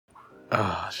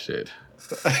Oh, shit.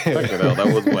 Fucking hell,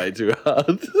 that was way too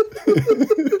hard.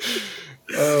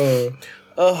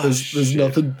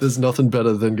 There's nothing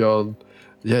better than going,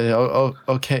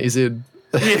 I'll count you in.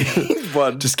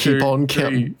 One, just keep two, on 3,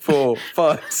 counting. 4,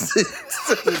 5, 6,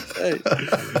 7, 8.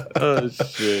 Oh,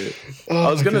 shit. I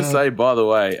was going to say, by the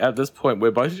way, at this point,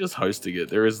 we're both just hosting it.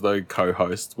 There is no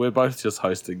co-host. We're both just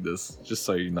hosting this, just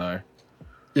so you know.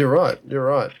 You're right.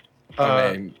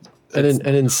 I mean... And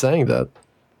in saying that,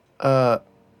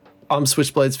 I'm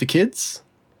Switchblades for Kids.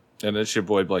 And it's your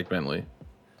boy, Blake Bentley.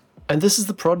 And this is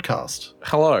the Prodcast.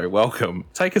 Hello, welcome.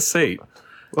 Take a seat.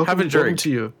 Have a drink. Welcome to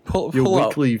your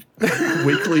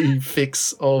weekly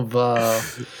fix of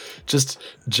just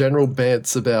general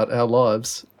bants about our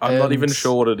lives. I'm not even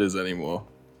sure what it is anymore.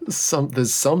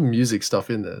 There's some music stuff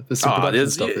in there. There's some production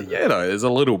stuff in there. Yeah, no, there's a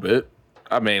little bit.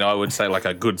 I mean, I would say like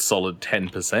a good solid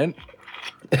 10%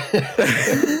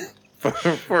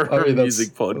 for a music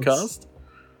podcast.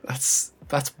 That's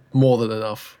more than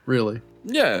enough, really.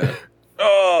 Yeah.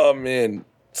 Oh man.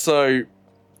 So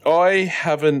I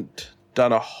haven't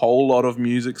done a whole lot of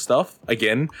music stuff.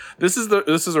 Again, this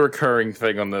is a recurring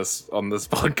thing on this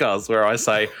podcast where I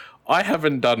say I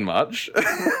haven't done much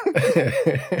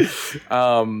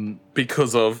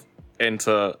because of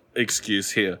enter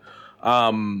excuse here.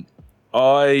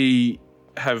 I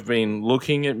have been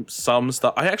looking at some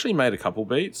stuff. I actually made a couple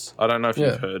beats. I don't know if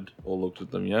you've heard or looked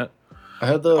at them yet. I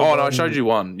had the. Oh no, I showed you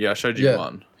one. Yeah, I showed you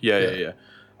one. Yeah.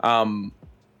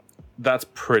 That's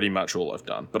pretty much all I've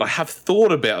done. But I have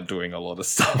thought about doing a lot of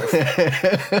stuff.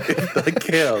 If that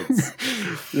counts.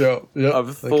 Yeah.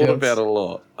 I've thought about a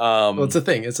lot. Well, it's a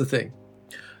thing.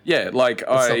 Yeah, like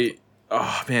I've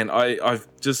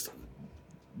just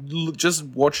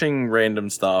watching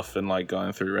random stuff and like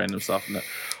going through random stuff. And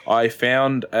I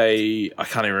found I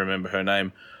can't even remember her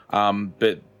name,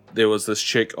 but there was this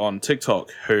chick on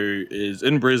TikTok who is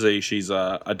in Brizzy. She's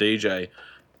a DJ.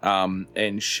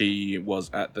 And she was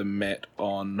at the Met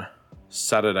on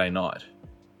Saturday night.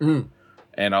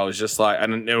 And I was just like,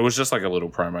 and it was just like a little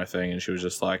promo thing, and she was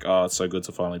just like, oh, it's so good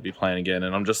to finally be playing again.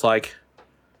 And I'm just like,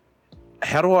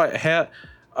 I don't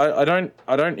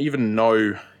even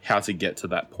know how to get to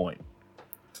that point.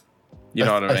 You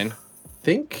know what I mean? I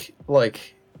think,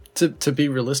 like, to be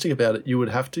realistic about it, you would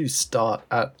have to start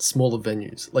at smaller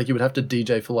venues. Like, you would have to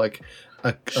DJ for like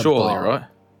a surely, bar. right?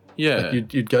 Yeah,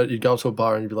 like you'd go to a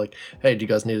bar and you'd be like, "Hey, do you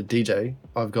guys need a DJ?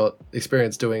 I've got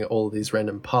experience doing all of these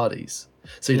random parties."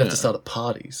 So you'd have to start at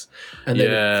parties, and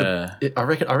then I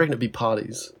reckon it'd be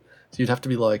parties. So you'd have to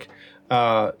be like,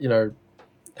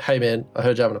 "Hey man, I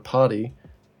heard you having a party.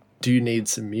 Do you need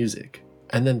some music?"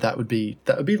 And then that would be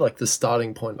like the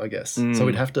starting point, I guess. So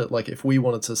we'd have to, like, if we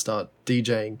wanted to start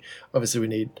DJing, obviously we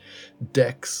need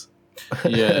decks.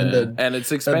 Yeah, and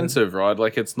it's expensive, right?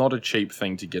 Like, it's not a cheap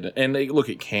thing to get it. And look,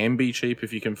 it can be cheap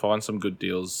if you can find some good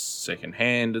deals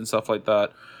secondhand and stuff like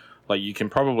that. Like, you can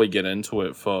probably get into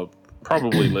it for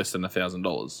probably less than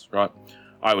 $1,000, right?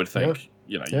 I would think.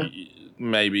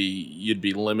 Maybe you'd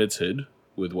be limited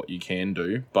with what you can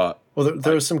do, but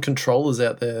there are some controllers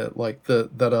out there like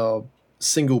that are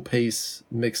single piece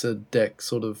mixer deck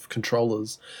sort of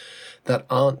controllers that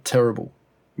aren't terrible.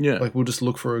 Yeah. Like, we'll just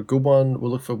look for a good one.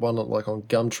 We'll look for one like on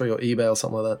Gumtree or eBay or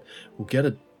something like that. We'll get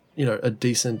a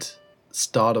decent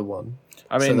starter one,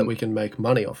 so that we can make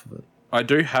money off of it. I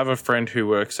do have a friend who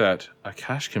works at a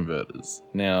Cash Converters.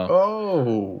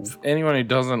 Now, if anyone who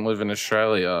doesn't live in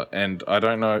Australia, and I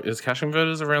don't know, is Cash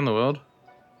Converters around the world?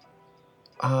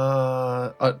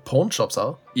 Pawn shops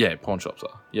are. Yeah, pawn shops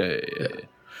are. Yeah.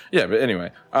 Yeah, but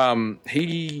anyway,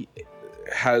 he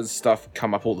has stuff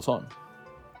come up all the time.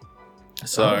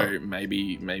 So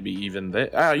maybe even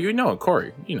there. You know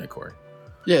Corey. You know Corey.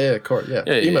 Yeah, Corey. Yeah.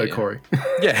 Emo Corey.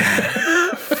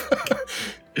 Yeah.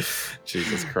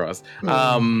 Jesus Christ.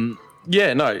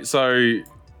 No. So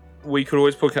we could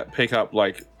always pick up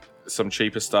like some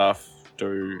cheaper stuff,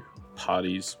 do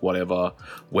parties, whatever.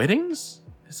 Weddings?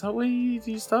 Is that where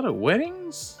you start at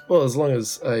weddings? Well, as long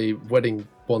as a wedding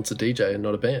wants a DJ and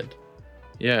not a band.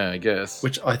 Yeah, I guess.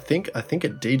 Which I think a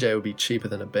DJ would be cheaper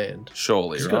than a band.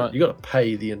 Surely, right? You got to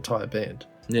pay the entire band.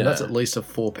 Yeah. And that's at least a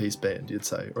 4-piece band, you'd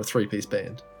say, or a 3-piece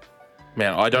band.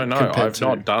 Man, I don't know. I've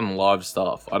not done live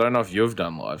stuff. I don't know if you've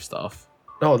done live stuff.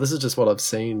 No, this is just what I've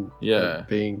seen. Yeah.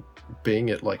 Being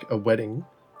at like a wedding,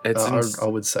 I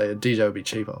would say a DJ would be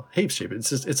cheaper, heaps cheaper.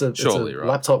 It's a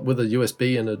laptop with a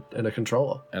USB and a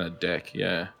controller and a deck.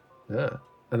 Yeah. Yeah,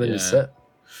 and then you're set.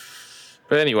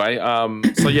 But anyway, I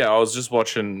was just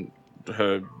watching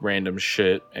her random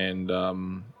shit, and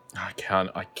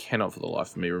I cannot for the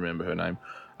life of me remember her name.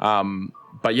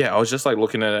 But yeah, I was just like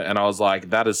looking at it, and I was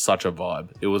like, that is such a vibe.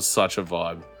 It was such a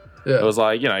vibe. Yeah. It was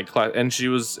like, and it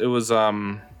was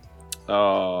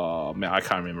oh man, I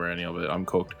can't remember any of it. I'm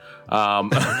cooked.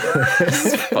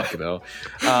 Fucking hell.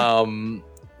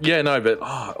 Yeah, no, but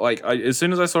as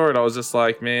soon as I saw it, I was just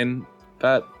like, man,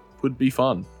 that would be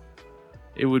fun.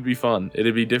 It would be fun.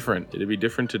 It'd be different. It'd be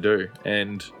different to do.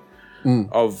 And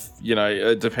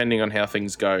depending on how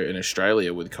things go in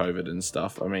Australia with COVID and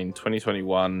stuff, I mean,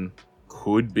 2021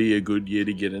 could be a good year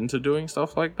to get into doing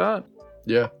stuff like that.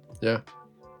 Yeah.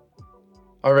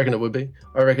 I reckon it would be.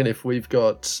 I reckon if we've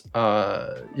got,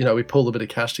 we pull a bit of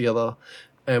cash together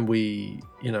and we,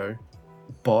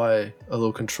 buy a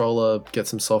little controller, get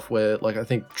some software. Like, I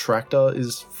think Tractor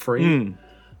is free.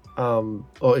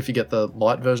 Or if you get the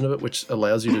light version of it, which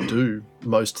allows you to do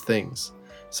most things.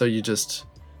 So you just,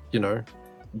 you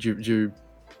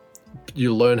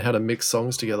learn how to mix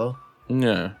songs together.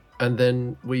 Yeah. And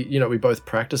then we both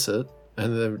practice it.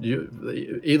 And then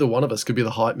either one of us could be the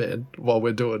hype man while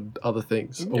we're doing other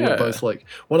things. Or we're both like,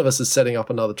 one of us is setting up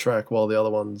another track while the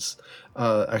other one's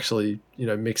actually,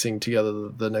 mixing together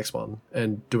the next one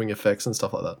and doing effects and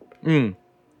stuff like that.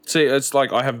 See, it's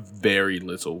like I have very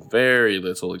little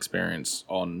experience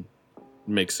on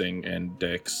mixing and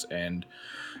decks and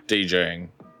DJing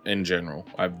in general.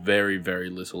 I have very, very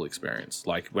little experience.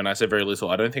 Like, when I say very little,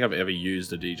 I don't think I've ever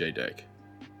used a DJ deck.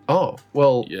 Oh,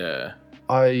 well... Yeah.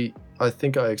 I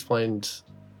think I explained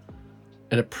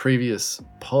in a previous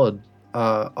pod.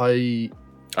 I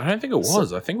don't think it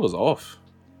was. I think it was off.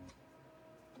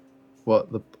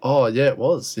 What the? Oh yeah, it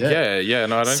was. Yeah. Yeah.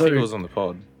 No, I don't think it was on the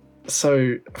pod.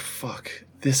 So fuck.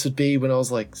 This would be when I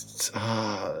was like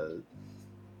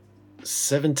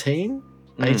 17,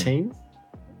 18.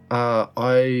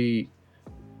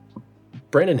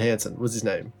 Brandon Hansen was his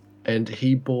name, and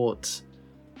he bought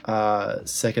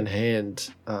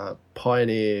secondhand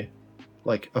Pioneer,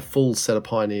 like a full set of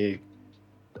Pioneer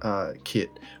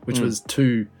kit, which was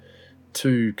two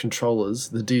controllers,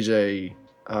 the DJ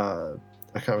I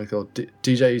can't recall,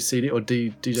 DJ CD or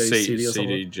DJ CD or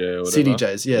something. CDJ or whatever.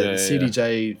 CDJs, yeah, the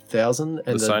CDJ 1000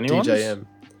 and the Sony DJM. Ones?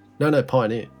 No,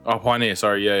 Pioneer. Oh, Pioneer,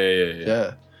 sorry, yeah.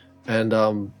 Yeah, and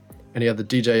he had the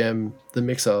DJM, the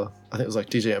mixer. I think it was like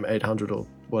DJM 800 or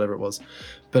whatever it was.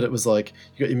 But it was like,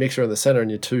 you got your mixer in the center and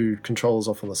your two controllers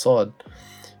off on the side.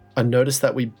 I noticed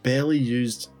that we barely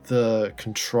used the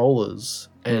controllers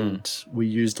and we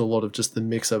used a lot of just the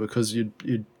mixer, because you'd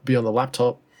be on the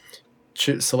laptop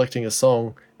selecting a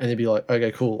song and you'd be like, okay,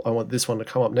 cool, I want this one to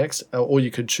come up next. Or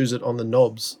you could choose it on the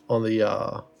knobs on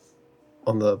the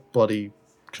bloody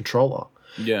controller.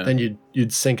 Yeah. Then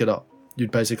you'd sync it up.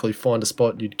 You'd basically find a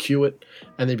spot, you'd cue it,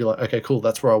 and then you'd be like, okay, cool,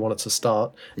 that's where I want it to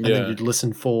start. And then you'd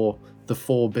listen for the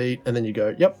 4 beat, and then you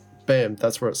go, yep, bam,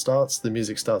 that's where it starts. The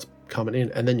music starts coming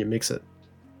in, and then you mix it.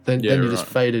 Then you just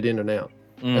fade it in and out.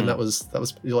 And that was like,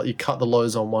 you cut the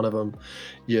lows on one of them,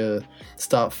 you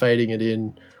start fading it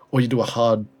in, or you do a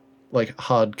hard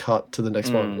cut to the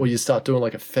next one, or you start doing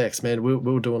like effects. Man, we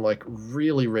were doing like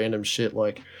really random shit,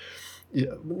 like,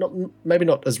 maybe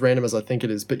not as random as I think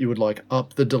it is, but you would like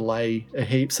up the delay a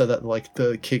heap so that like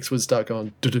the kicks would start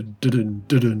going and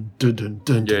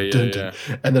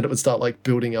then it would start like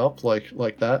building up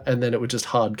like that, and then it would just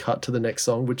hard cut to the next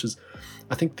song, which is,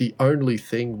 I think, the only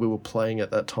thing we were playing at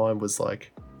that time was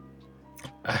like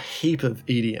a heap of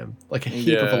EDM, like a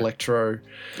heap of electro.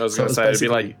 I was gonna say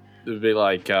it'd be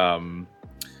like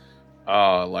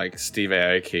like Steve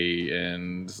Aoki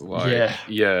and like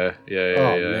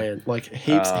man, like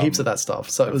heaps of that stuff.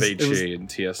 So it was and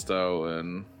Tiesto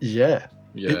and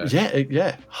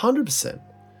 100%.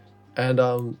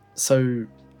 And so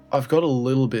I've got a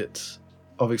little bit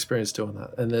of experience doing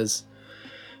that, and there's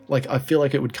like, I feel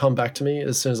like it would come back to me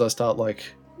as soon as I start like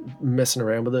messing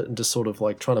around with it and just sort of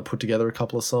like trying to put together a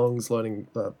couple of songs,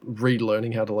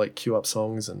 relearning how to like queue up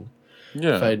songs and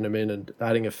fading them in and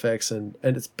adding effects, and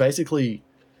it's basically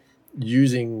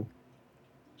you're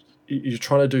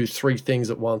trying to do 3 things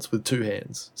at once with 2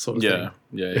 hands, sort of thing.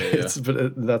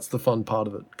 But that's the fun part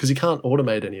of it, because you can't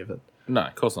automate any of it. No,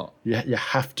 of course not. You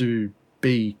have to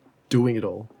be doing it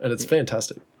all, and it's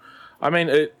fantastic. I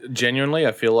mean, genuinely,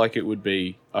 I feel like it would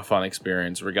be a fun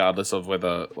experience, regardless of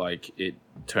whether like it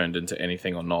turned into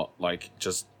anything or not. Like,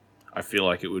 just, I feel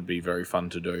like it would be very fun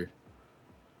to do.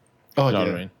 Oh, you know what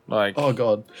I mean? Like, oh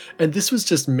god, and this was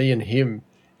just me and him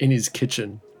in his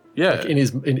kitchen, like in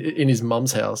his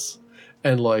mum's house,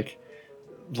 and like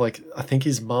I think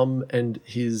his mum and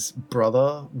his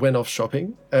brother went off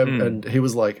shopping, and he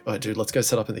was like, "Oh, dude, let's go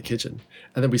set up in the kitchen,"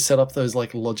 and then we set up those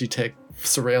like Logitech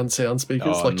surround sound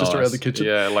speakers, just around the kitchen.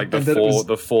 Yeah, like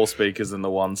the 4 speakers and the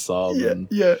 1 sub. And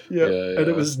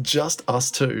it was just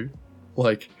us two.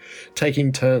 like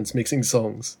taking turns mixing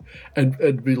songs, and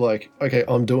it'd be like, okay,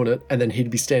 I'm doing it, and then he'd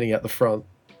be standing at the front,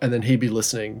 and then he'd be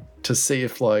listening to see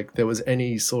if like there was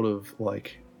any sort of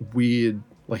like weird,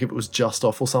 like if it was just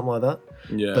off or something like that.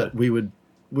 Yeah. But we would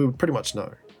pretty much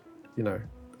know, you know.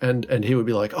 And he would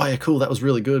be like, oh yeah, cool, that was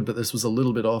really good, but this was a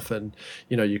little bit off, and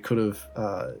you know, you could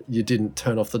have you didn't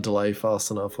turn off the delay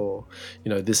fast enough, or you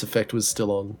know, this effect was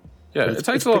still on. Yeah, it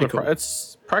takes a lot of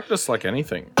it's practice like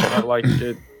anything. Like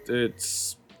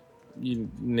it's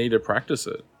you need to practice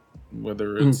it,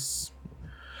 whether it's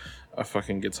a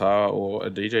fucking guitar or a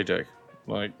DJ deck.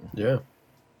 Like, yeah,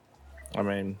 I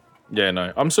mean, yeah,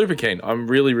 no, I'm super keen. I'm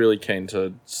really, really keen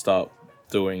to start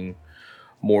doing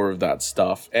more of that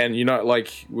stuff. And you know,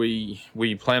 like we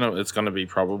plan on, it's going to be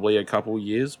probably a couple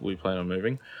years we plan on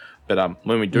moving, but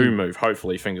when we do move,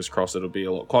 hopefully, fingers crossed, it'll be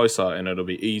a lot closer and it'll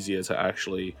be easier to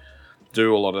actually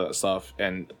do a lot of that stuff,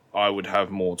 and I would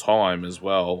have more time as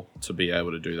well to be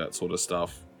able to do that sort of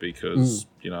stuff, because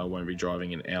you know, I won't be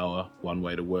driving an hour one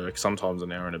way to work, sometimes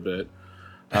an hour and a bit.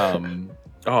 Oh,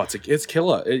 it's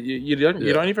killer. You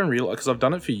don't even realize, because I've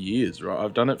done it for years, right?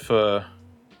 I've done it for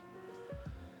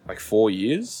like 4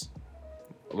 years,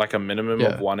 like a minimum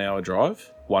of 1 hour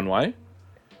drive one way.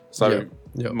 So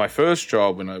my first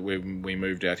job when we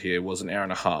moved out here was an hour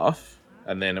and a half,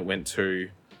 and then it went to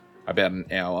about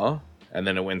an hour, and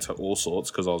then it went to all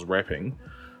sorts because I was repping.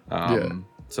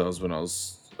 So it was when I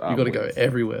was you got to go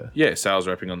everywhere. Yeah, sales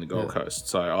repping on the Gold Coast.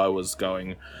 So I was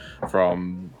going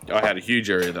from, I had a huge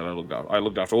area that I looked after. I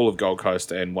looked after all of Gold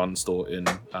Coast and one store in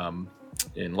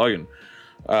Logan.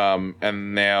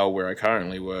 And now where I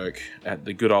currently work at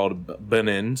the good old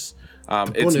Bunnings,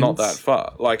 it's not that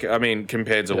far. Like, I mean,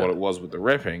 compared to what it was with the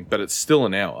repping, but it's still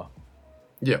an hour.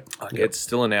 Yeah. Like, it's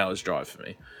still an hour's drive for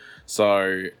me.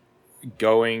 So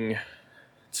going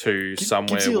to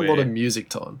somewhere gives you a lot of music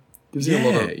time. Gives you a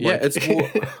lot of, like, it's more,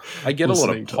 I get a lot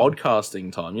of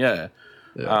podcasting time. Yeah.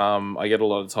 I get a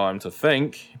lot of time to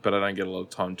think, but I don't get a lot of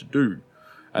time to do.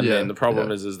 And then the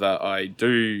problem is that I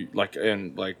do, like,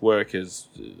 and like work is,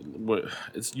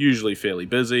 it's usually fairly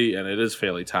busy, and it is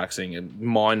fairly taxing and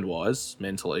mind-wise,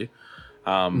 mentally.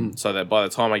 So that by the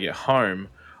time I get home,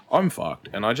 I'm fucked,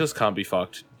 and I just can't be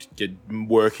fucked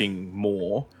working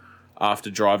more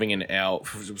after driving an hour.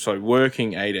 So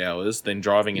working 8 hours, then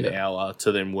driving an hour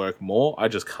to then work more. I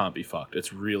just can't be fucked.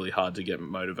 It's really hard to get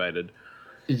motivated.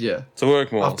 Yeah. To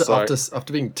work more.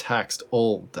 After being taxed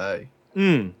all day.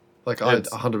 Like, I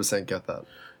 100% get that.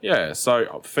 Yeah,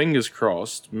 so fingers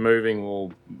crossed, moving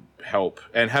will help.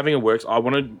 And having a I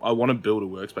want to build a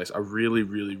workspace. I really,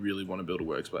 really, really want to build a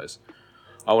workspace.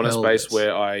 I want a space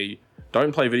where I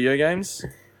don't play video games,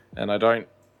 and I don't,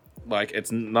 like,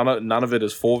 it's none of it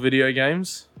is for video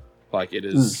games. Like, it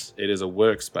is a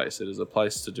workspace. It is a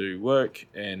place to do work,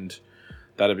 and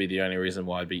that'd be the only reason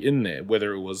why I'd be in there.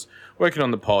 Whether it was working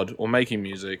on the pod, or making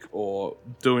music, or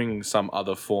doing some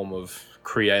other form of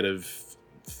creative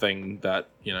thing that,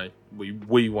 you know,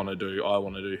 we want to do, I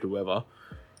want to do, whoever.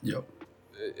 Yep.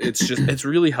 It's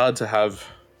really hard to have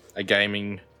a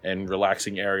gaming and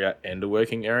relaxing area and a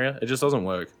working area. It just doesn't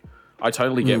work. I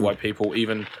totally get why people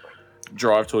even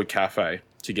drive to a cafe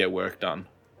to get work done,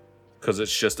 because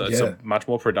it's a much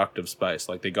more productive space.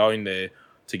 Like, they're going there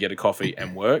to get a coffee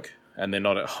and work, and they're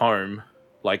not at home.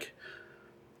 Like,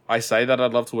 I say that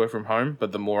I'd love to work from home,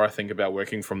 but the more I think about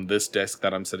working from this desk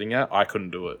that I'm sitting at, I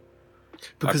couldn't do it.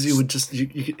 Because you would just,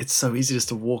 it's so easy just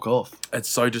to walk off. It's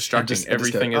so distracting.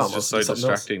 Everything is just so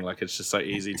distracting. Like, it's just so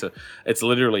easy to, it's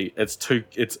literally,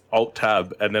 it's Alt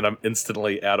Tab, and then I'm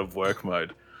instantly out of work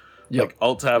mode. Yep. Like,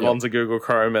 Alt Tab onto Google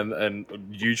Chrome, and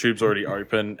YouTube's already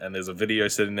open, and there's a video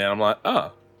sitting there. I'm like,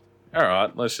 all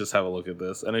right, let's just have a look at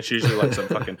this. And it's usually like some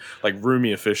fucking, like,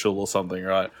 Roomy Official or something,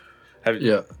 right?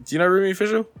 Do you know Roomy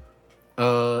Official?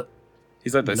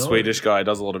 He's like the Swedish guy,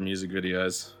 does a lot of music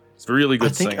videos. He's a really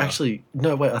good singer.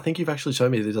 I think you've actually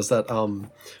shown me that he does that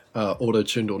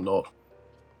auto-tuned or not.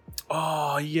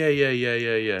 Oh, yeah.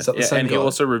 Is that the same guy? He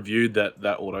also reviewed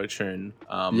that auto-tune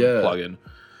plugin.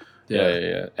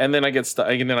 Yeah. And then I get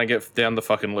down the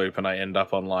fucking loop, and I end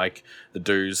up on, like, the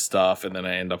Do's stuff, and then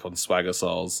I end up on Swagger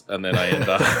Souls, and then I end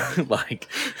up like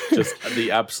just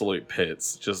the absolute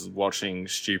pits, just watching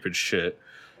stupid shit.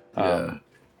 But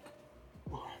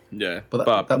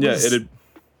that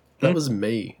was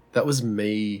me. That was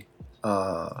me.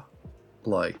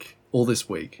 Like, all this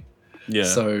week. Yeah.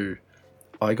 So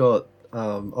I got.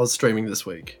 I was streaming this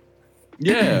week.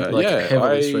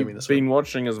 Heavily streaming this week. Been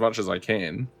watching as much as I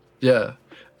can. Yeah,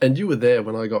 and you were there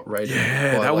when I got raided.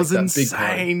 Yeah, that was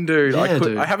insane, dude.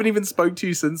 Yeah, I haven't even spoke to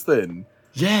you since then.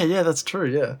 Yeah, that's true.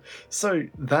 Yeah, so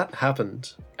that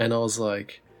happened, and I was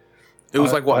like, It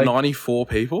was 94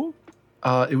 people?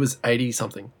 It was 80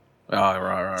 something. Oh,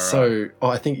 right. So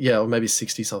I think or maybe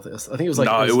 60 something. I think it was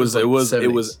it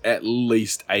was at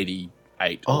least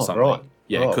 88 or something. Right.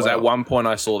 Yeah, because at one point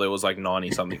I saw there was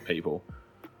 90 something people.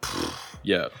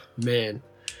 Yeah. Man.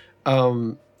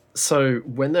 So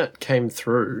when that came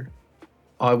through,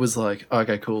 I was like,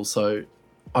 okay, cool. So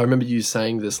I remember you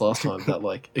saying this last time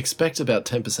that expect about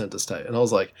 10% to stay. And I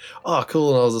was like, oh, cool.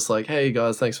 And I was just like, hey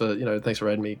guys, thanks for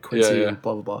raiding me, Quincy, and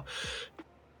blah, blah, blah.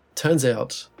 Turns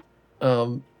out,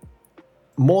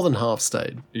 more than half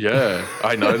stayed. Yeah,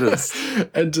 I noticed.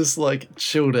 And just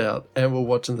chilled out and were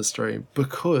watching the stream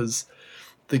because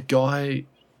the guy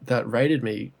that raided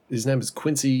me, his name is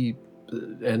Quincy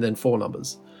and then 4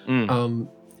 numbers.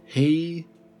 He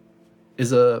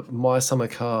is a My Summer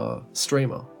Car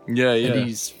streamer. Yeah. And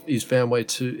he's found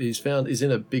he's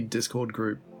in a big Discord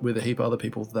group with a heap of other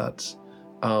people that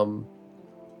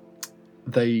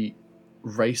they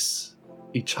race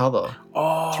each other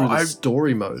through the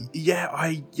story mode. Yeah.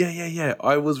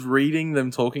 I was reading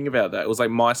them talking about that. It was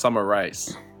My Summer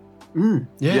Race.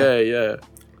 Yeah.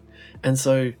 And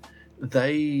so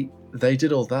they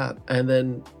did all that, and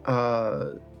then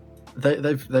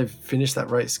they've finished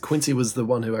that race. Quincy was the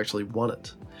one who actually won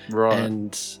it. Right.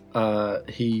 And I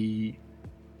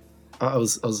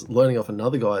was learning off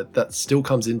another guy that still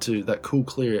comes into that cool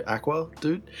clear aqua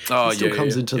dude. He still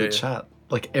comes into the chat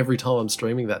every time I'm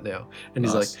streaming that now. And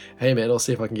he's like, hey man, I'll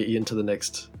see if I can get you into the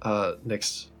next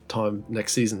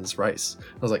season's race.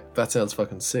 I was like, that sounds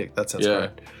fucking sick. That sounds great.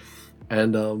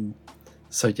 And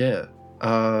so yeah.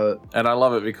 And I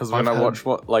love it because when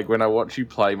I watch you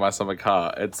play My Summer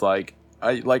Car, it's I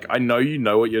know you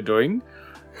know what you're doing,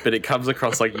 but it comes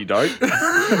across like you don't.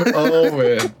 Oh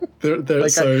man, they're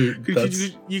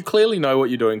you clearly know what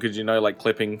you're doing because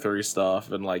clipping through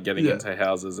stuff and getting into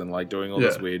houses and doing all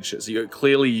this weird shit. So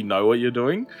you know what you're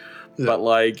doing. Yeah. But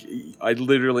I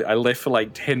left for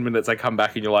 10 minutes. I come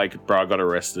back and you're like, bro, I got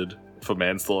arrested for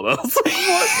manslaughter. I was like,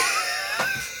 what?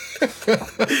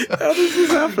 How does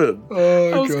this happen?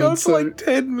 Oh, I was going for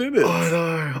 10 minutes.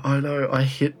 I know. I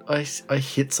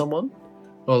hit someone.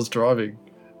 I was driving,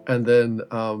 and then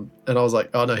and I was like,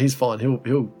 oh no, he's fine.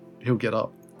 He'll get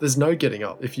up. There's no getting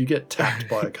up. If you get tapped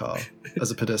by a car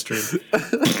as a pedestrian,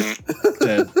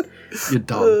 then you're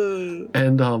done.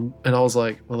 And I was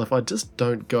like, well, if I just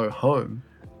don't go home,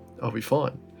 I'll be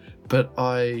fine. But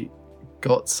I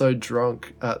got so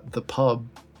drunk at the pub,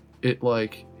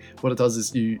 what it does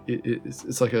is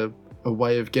it's like a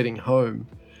way of getting home.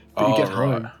 But you get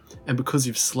home, and because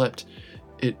you've slept,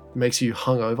 it makes you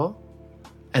hungover,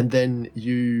 and then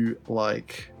you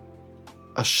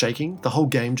are shaking. The whole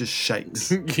game just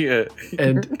shakes. Yeah.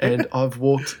 And I've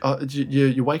walked.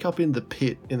 You wake up in the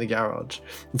pit in the garage,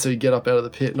 and so you get up out of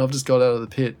the pit, and I've just got out of the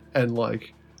pit, and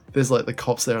there's the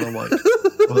cops there, and I'm like,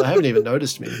 well, they haven't even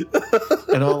noticed me,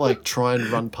 and I'll try and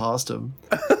run past them.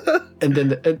 And then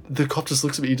the cop just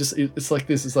looks at me. It's like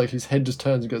this. It's like his head just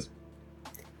turns and goes,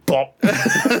 bop.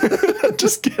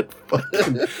 Just get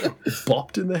fucking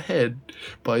bopped in the head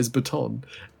by his baton.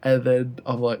 And then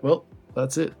I'm like, well,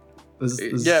 that's it.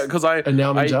 And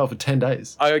now I'm in jail for 10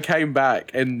 days. I came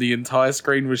back and the entire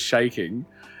screen was shaking.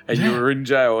 And you were in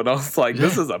jail, and I was like,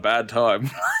 "This is a bad time."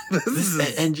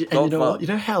 And you know what? You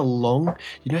know how long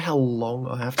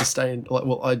I have to stay in.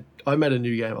 I made a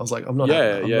new game. I was like, I'm not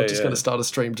going to start a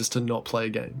stream just to not play a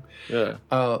game.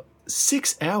 Yeah.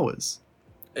 6 hours.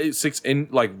 6 in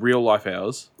real life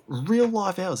hours. Real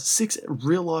life hours. 6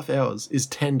 real life hours is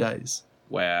 10 days.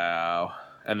 Wow.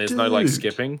 And there's no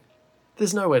skipping.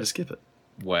 There's no way to skip it.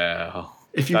 Wow.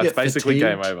 If you That's get basically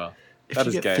fatigued, game over. If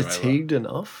you get fatigued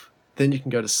enough, then you can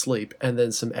go to sleep, and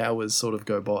then some hours sort of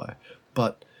go by.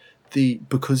 But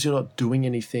because you're not doing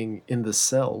anything in the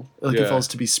cell, if I was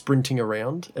to be sprinting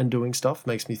around and doing stuff,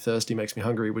 makes me thirsty, makes me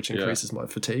hungry, which increases my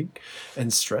fatigue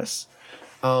and stress.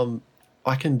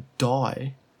 I can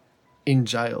die in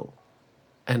jail,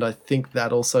 and I think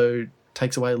that also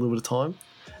takes away a little bit of time.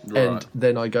 Right. And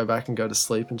then I go back and go to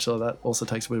sleep, and so that also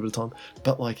takes a little bit of time.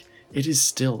 But it is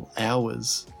still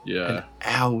hours and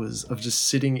hours of just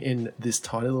sitting in this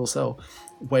tiny little cell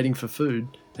waiting for food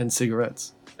and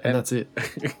cigarettes. And that's it.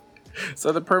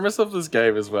 So the premise of this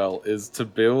game as well is to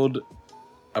build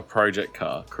a project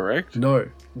car, correct?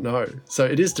 No. So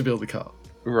it is to build a car.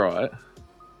 Right.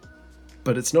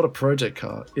 But it's not a project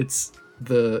car. It's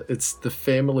the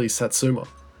family Satsuma.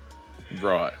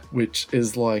 Right. Which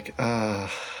is I can't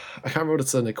remember what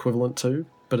it's an equivalent to.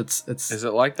 But it's. Is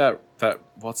it like that?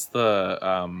 What's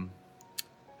the?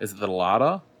 Is it the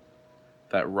Lada?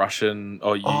 that Russian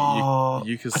or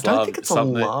Yugoslav I don't think it's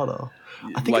something. a Lada.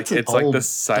 I think Like it's like the old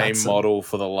same Datsun. model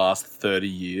for the last 30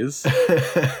 years.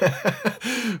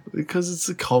 Because it's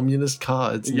a communist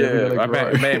car. It's never gonna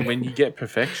grow. Man, when you get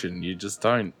perfection, you just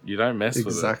don't mess with it.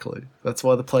 Exactly. That's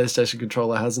why the PlayStation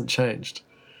controller hasn't changed.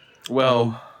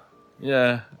 Well,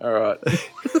 yeah, all right.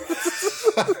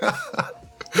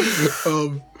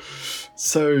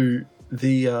 So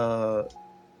the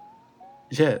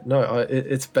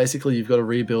it's basically you've got to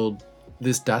rebuild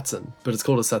this Datsun, but it's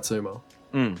called a Satsuma.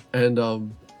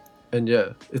 And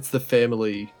yeah, it's the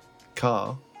family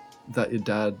car that your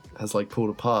dad has like pulled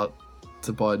apart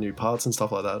to buy new parts and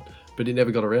stuff like that, but he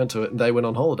never got around to it, and they went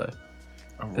on holiday.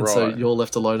 Right. And so you're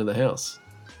left alone in the house,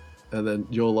 and then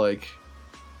you're like,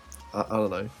 I don't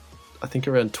know, I think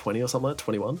around 20 or something like that,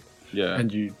 21. Yeah.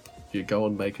 And you go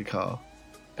and make a car.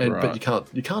 But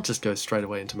you can't just go straight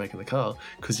away into making the car,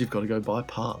 because you've got to go buy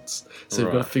parts. So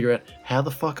you've got to figure out, how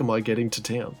the fuck am I getting to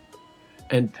town?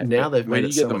 And now they've made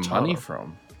it so much harder. Where do you get the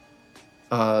money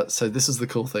from? So this is the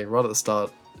cool thing. Right at the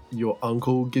start, your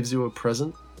uncle gives you a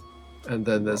present, and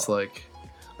then there's like,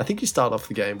 I think you start off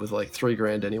the game with like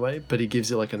 $3,000 anyway, but he gives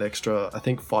you like an extra, I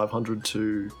think 500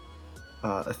 to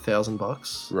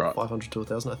 $1,000. Right. 500 to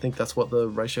 1,000. I think that's what the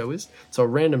ratio is. So a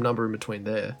random number in between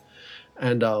there,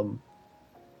 and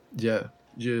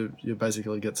you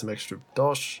basically get some extra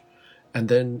dosh, and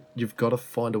then you've got to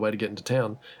find a way to get into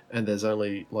town. And there's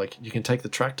only like, you can take the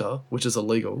tractor, which is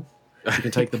illegal. You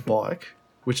can take the bike,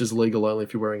 which is legal only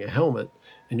if you're wearing a helmet,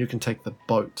 and you can take the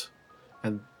boat.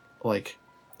 And like,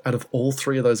 out of all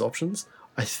three of those options,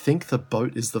 I think the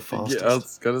boat is the fastest. Yeah, I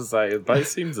was gonna say, the boat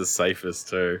seems the safest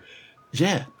too.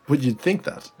 Yeah, well, you'd think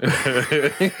that.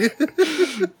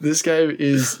 This game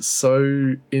is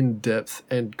so in-depth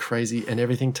and crazy, and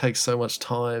everything takes so much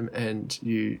time, and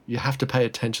you have to pay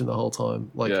attention the whole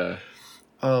time. Like,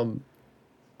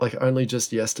 like only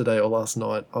just yesterday or last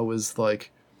night, I was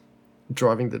like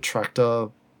driving the tractor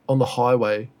on the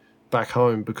highway back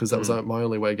home, because that was my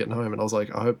only way of getting home, and I was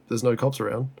like, I hope there's no cops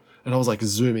around. And I was like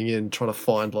zooming in, trying to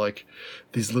find like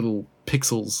these little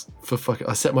pixels for fucking.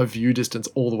 I set my view distance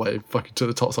all the way fucking to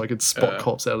the top so I could spot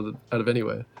cops out of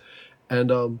anywhere.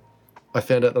 And I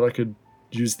found out that I could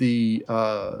use the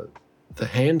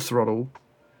hand throttle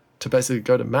to basically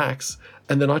go to max.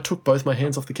 And then I took both my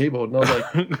hands off the keyboard, and I was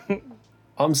like,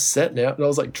 I'm set now. And I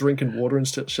was like drinking water and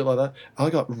shit like that. I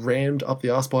got rammed up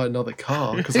the arse by another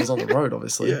car because I was on the road,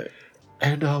 obviously. Yeah.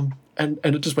 And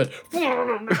it just went,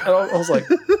 and I was like,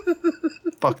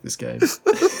 fuck this game.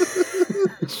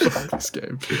 Fuck this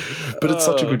game. But it's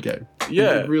such a good game.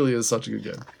 Yeah. It really is such a good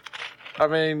game. I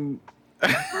mean,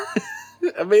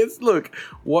 look,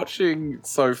 watching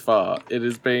so far, it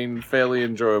has been fairly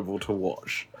enjoyable to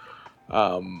watch.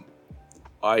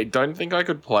 I don't think I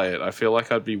could play it. I feel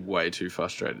like I'd be way too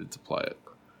frustrated to play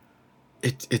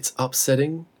it. It's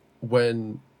upsetting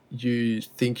when you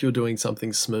think you're doing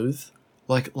something smooth.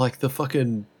 Like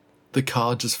the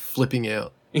car just flipping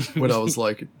out when I was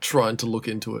like trying to look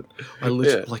into it. I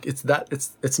literally like it's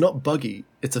not buggy,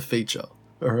 it's a feature.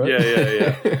 All right.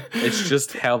 Yeah. It's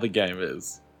just how the game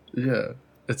is. Yeah.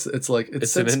 It's like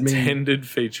it's an intended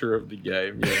feature of the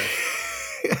game.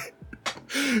 Yeah.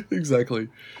 Exactly.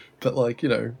 But like, you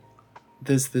know,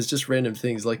 there's just random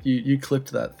things. Like you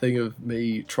clipped that thing of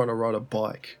me trying to ride a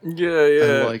bike. Yeah.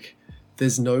 And like,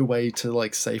 there's no way to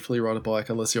like safely ride a bike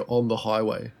unless you're on the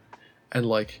highway, and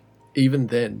like even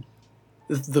then,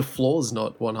 the floor's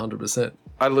not 100%.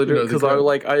 I literally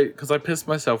because I pissed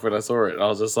myself when I saw it. And I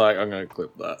was just like, I'm gonna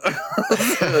clip that.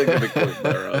 I'm gonna clip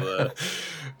that right there.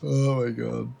 Oh my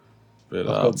god! But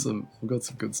I've got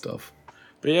some good stuff.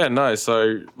 But yeah, no.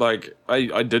 So like,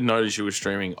 I did notice you were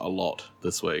streaming a lot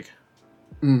this week.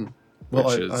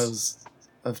 Well,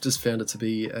 I've just found it to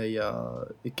be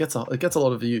it gets a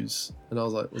lot of views, and I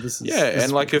was like, well, this is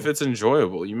and like, if it's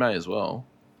enjoyable, you may as well.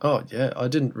 Oh yeah, I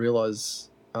didn't realize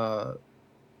I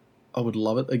would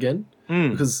love it again,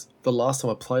 because the last time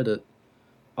I played it,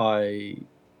 I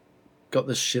got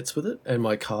the shits with it, and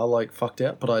my car like fucked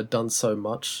out. But I had done so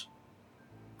much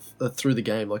through the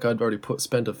game, like I'd already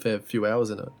spent a fair few hours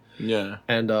in it. Yeah,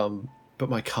 and but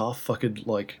my car fucking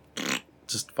like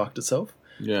just fucked itself.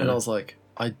 Yeah, and I was like,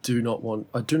 I do not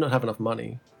have enough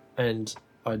money, and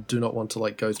I do not want to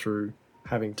like go through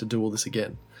having to do all this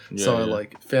again. So I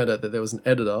like found out that there was an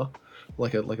editor,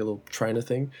 like a little trainer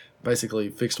thing, basically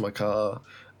fixed my car.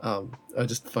 I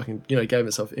just fucking, you know, gave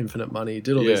myself infinite money,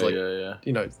 did all these like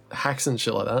you know, hacks and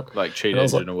shit like that, like cheat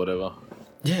engine or whatever.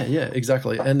 Yeah,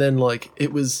 exactly. And then like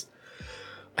it was,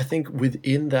 I think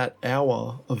within that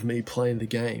hour of me playing the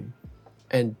game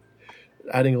and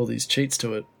adding all these cheats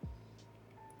to it,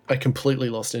 I completely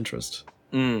lost interest.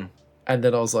 Mm. And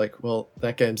then I was like, well,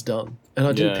 that game's done. And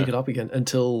I didn't Yeah. pick it up again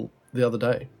until the other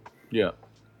day. Yeah.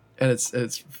 And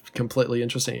it's completely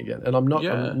interesting again. And I'm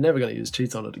never going to use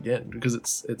cheats on it again because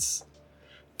it's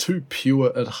too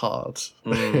pure at heart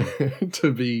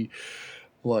to be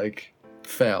like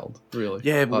fouled, really.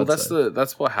 Yeah, well,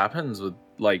 that's what happens with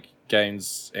like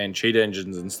games and cheat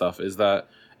engines and stuff, is that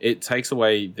it takes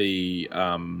away the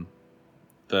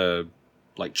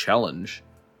like challenge,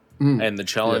 and the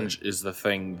challenge is the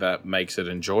thing that makes it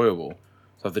enjoyable.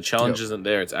 So if the challenge isn't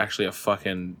there, it's actually a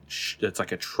fucking it's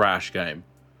like a trash game.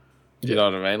 You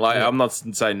know what I mean? Like, I'm not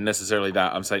saying necessarily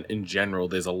that. I'm saying in general,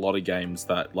 there's a lot of games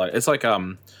that like it's like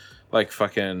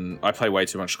fucking. I play way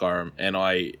too much Skyrim, and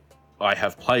I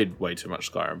have played way too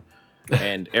much Skyrim,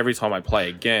 and every time I play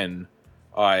again,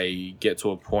 I get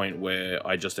to a point where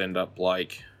I just end up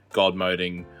like god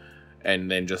moding,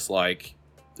 and then just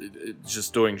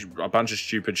doing a bunch of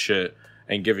stupid shit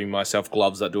and giving myself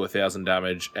gloves that do 1,000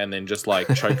 damage, and then just like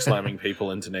choke slamming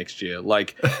people into next year.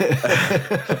 Like, I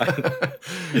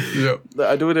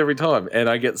do it every time, and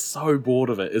I get so bored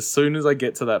of it. As soon as I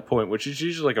get to that point, which is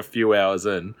usually like a few hours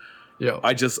in,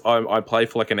 I play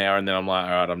for like an hour, and then I'm like,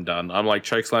 all right, I'm done. I'm like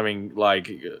choke slamming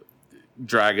like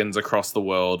dragons across the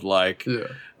world, like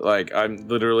I'm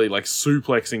literally like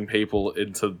suplexing people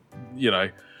into,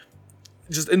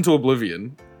 just into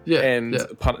oblivion.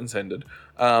 Pun intended.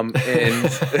 I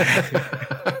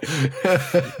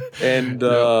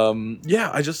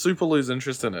just super lose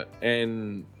interest in it.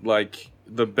 And like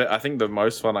I think the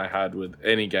most fun I had with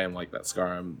any game like that,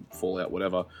 Skyrim, Fallout,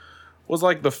 whatever, was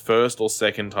like the first or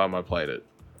second time I played it.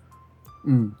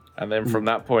 And then from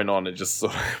that point on, it just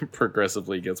sort of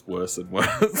progressively gets worse and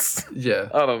worse. Yeah.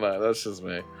 I don't know. That's just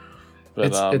me.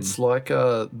 But it's like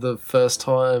the first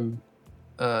time.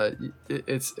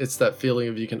 It's that feeling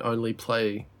of you can only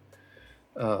play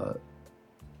a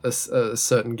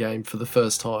certain game for the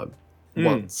first time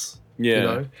once.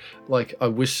 Yeah. Like I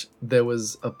wish there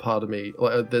was a part of me.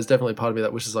 Like, there's definitely a part of me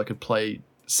that wishes I could play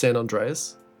San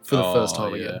Andreas for the first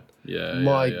time again.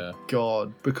 My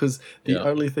God, because the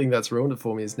only thing that's ruined it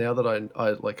for me is now that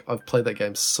I've played that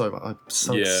game so much. I've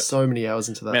sunk so many hours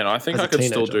into that. Man, I think as I a could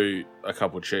teenager. still do a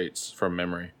couple cheats from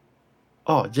memory.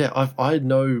 Oh yeah, I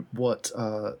know what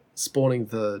spawning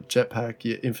the jetpack,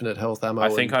 your infinite health ammo. I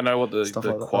think I know what the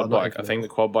like quad bike. I think the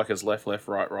quad bike is left,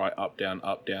 right, up,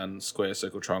 down, square,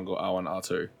 circle, triangle, R1,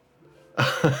 R2.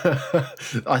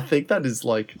 I think that is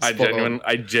like.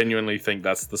 I genuinely think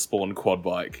that's the spawn quad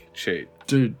bike cheat.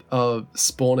 Dude,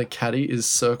 spawn a caddy is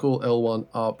circle L1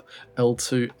 up,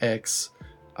 L2 X.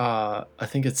 I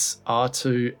think it's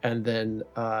R2 and then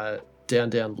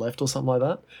down left or something like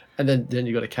that, and then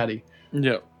you got a caddy.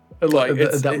 Yeah. Like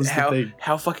that was how, the thing.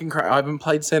 How fucking crazy. I haven't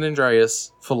played San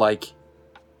Andreas for like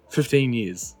 15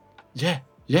 years. Yeah.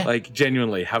 Like,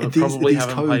 genuinely, haven't played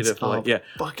it for like,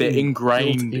 they're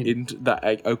ingrained into that.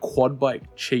 A quad bike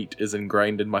cheat is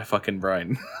ingrained in my fucking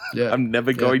brain. Yeah. I'm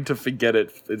never going to forget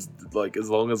it. It's like, as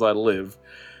long as I live.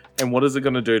 And what is it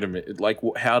going to do to me? Like,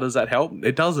 how does that help?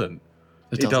 It doesn't.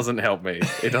 It doesn't help me.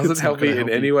 It doesn't help me in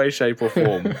any way, shape, or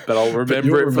form. But I'll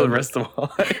remember it for the rest of my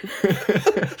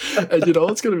life. And you know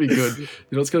what's going to be good? You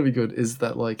know what's going to be good is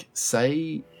that, like,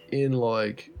 say in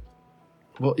like,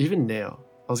 well, even now.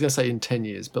 I was going to say in 10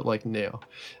 years, but like now.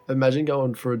 Imagine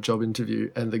going for a job interview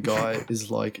and the guy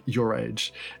is like your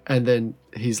age, and then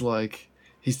he's like,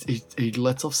 he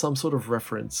lets off some sort of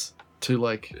reference to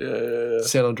like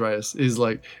San Andreas. He's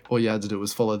like, all you had to do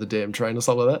was follow the damn train or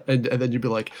something like that, and then you'd be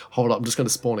like, hold up, I'm just going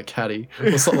to spawn a caddy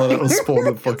or something like that, or spawn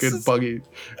a fucking buggy,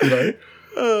 you know?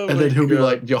 And then he'll be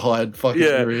like, you're hired, fucking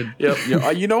you're in.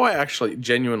 Yeah. You know, I actually,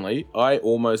 genuinely, I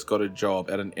almost got a job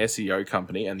at an SEO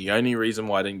company, and the only reason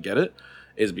why I didn't get it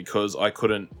is because I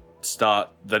couldn't start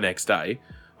the next day.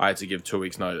 I had to give 2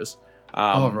 weeks notice.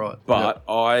 Right. But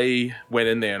I went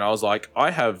in there and I was like,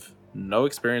 I have no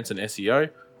experience in SEO.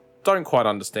 Don't quite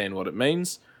understand what it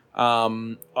means. I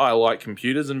like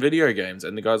computers and video games.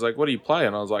 And the guy's like, what do you play?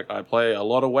 And I was like, I play a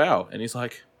lot of WoW. And he's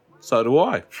like, so do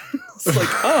I. It's like,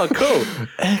 oh, cool.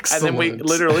 Excellent. And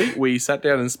then we sat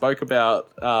down and spoke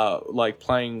about like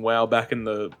playing WoW back in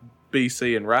the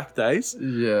BC and Wrath days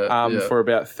for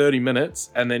about 30 minutes,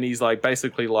 and then he's like,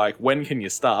 basically like, when can you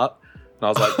start? And I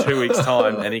was like, 2 weeks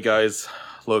time. And he goes,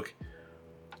 look,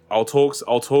 I'll talk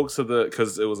to the,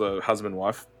 because it was a husband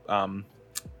wife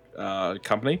company,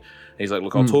 and he's like,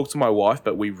 look, I'll talk to my wife,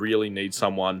 but we really need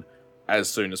someone as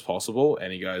soon as possible.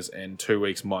 And he goes, and 2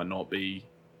 weeks might not be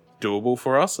doable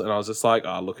for us. And I was just like,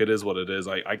 look, it is what it is.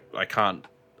 I can't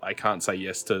say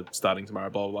yes to starting tomorrow,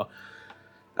 blah blah blah.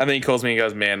 And then he calls me and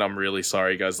goes, man, I'm really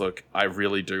sorry. He goes, look, I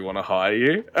really do want to hire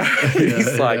you.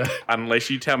 He's like, unless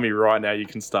you tell me right now you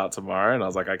can start tomorrow. And I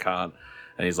was like, I can't.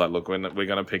 And he's like, look, we're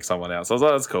going to pick someone else. I was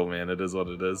like, that's cool, man. It is what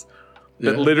it is.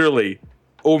 But literally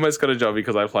almost got a job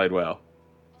because I played well.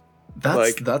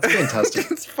 That's fantastic.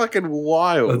 It's fucking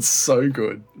wild. That's so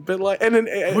good. But like, and an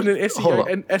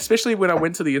SEO, and especially when I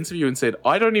went to the interview and said,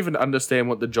 I don't even understand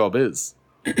what the job is.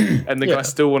 And the guy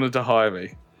still wanted to hire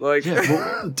me. Like,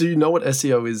 well, do you know what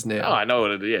SEO is now? Oh, I know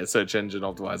what it is. Yeah, search engine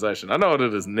optimization. I know what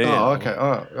it is now. Oh, okay.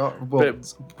 Well,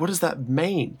 but what does that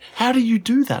mean? How do you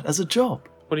do that as a job?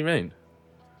 What do you mean?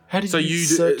 How do you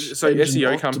search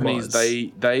SEO optimize? companies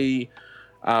they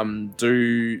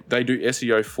do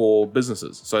SEO for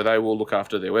businesses. So they will look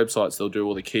after their websites. They'll do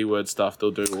all the keyword stuff.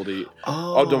 They'll do all the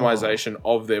optimization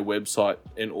of their website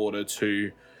in order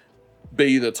to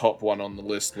be the top one on the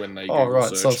list when they Google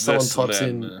search. So if someone types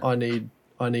in,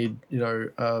 I need,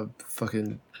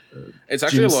 fucking. It's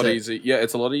actually a lot easier. Yeah,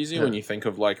 it's a lot easier when you think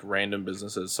of like random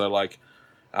businesses. So like,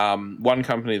 one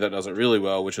company that does it really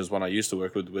well, which is one I used to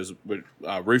work with, was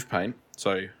Roof Paint.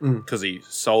 So because he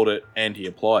sold it and he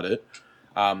applied it,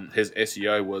 his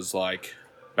SEO was like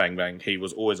bang bang. He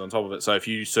was always on top of it. So if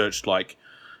you searched like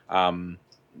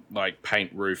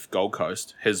paint roof Gold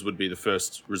Coast, his would be the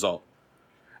first result.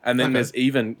 And then there's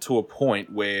even to a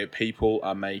point where people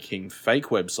are making fake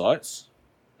websites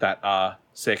that are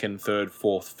 2nd, 3rd,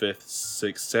 4th, 5th,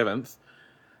 6th, 7th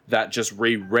that just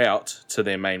reroute to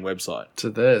their main website. To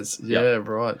theirs. Yeah,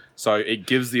 right. So it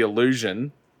gives the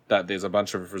illusion that there's a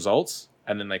bunch of results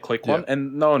and then they click one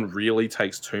and no one really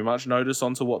takes too much notice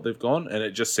onto what they've gone and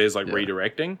it just says like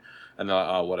redirecting and they're like,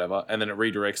 oh, whatever. And then it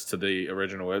redirects to the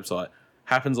original website.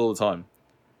 Happens all the time.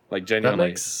 Like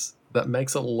genuinely. That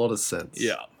makes a lot of sense.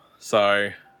 Yeah. So,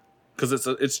 because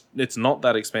it's not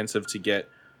that expensive to get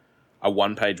a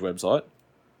one-page website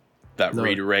that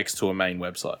redirects to a main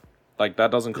website. Like that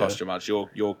doesn't cost you much.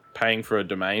 You're paying for a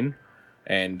domain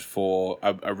and for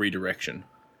a redirection.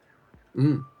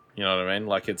 You know what I mean?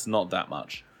 Like it's not that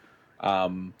much.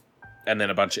 And then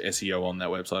a bunch of SEO on that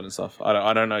website and stuff.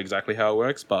 I don't know exactly how it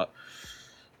works, but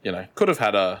you know, could have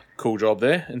had a cool job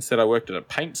there. Instead, I worked at a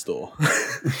paint store.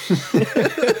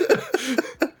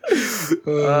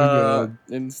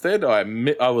 Instead, I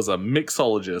was a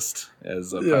mixologist,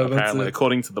 as apparently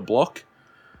according to the block.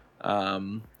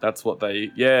 That's what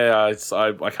they. I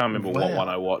can't remember what one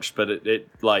I watched, but it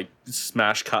like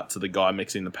smash cut to the guy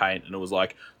mixing the paint, and it was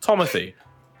like Tomothy,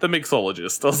 the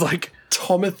mixologist. I was like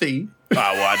Tomothy.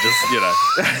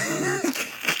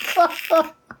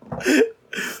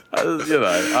 Oh,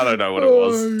 well, I don't know what it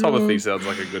was. Tomothy sounds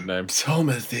like a good name.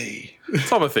 Tomothy,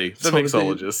 the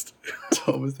mixologist.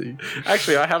 Tomothy.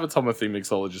 Actually, I have a Tomothy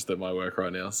mixologist at my work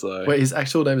right now. So wait, his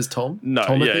actual name is Tom? No,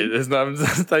 Tomothy? His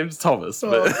name's Thomas.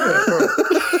 But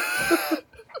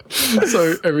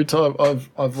So every time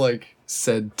I've like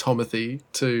said Tomothy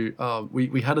to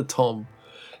we had a Tom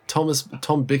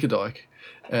Bickerdike.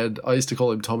 And I used to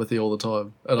call him Tomothy all the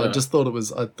time, and I thought it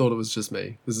was just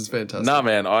me. This is fantastic. Nah,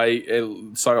 man.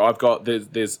 So I've got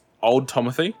there's old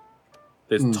Tomothy,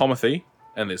 there's Tomothy,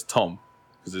 and there's Tom,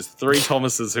 because there's 3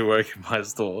 Thomases who work in my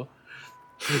store.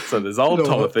 So there's old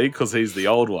Tomothy because he's the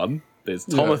old one. There's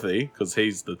Tomothy because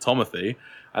he's the Tomothy,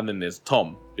 and then there's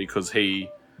Tom because he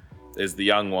is the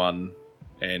young one,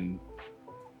 and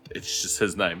it's just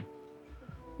his name.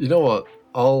 You know what?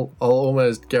 I'll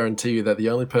almost guarantee you that the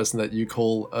only person that you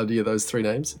call any of those 3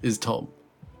 names is Tom.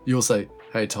 You'll say,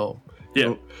 "Hey, Tom."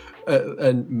 Yeah.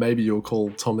 And maybe you'll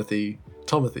call Tomothy,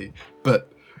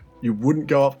 but you wouldn't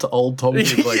go up to old Tomothy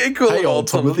and be like, "Hey, old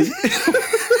Tomothy."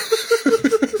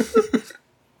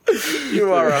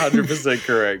 You are 100%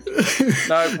 correct.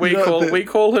 No, we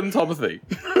call him Tomothy.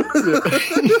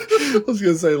 I was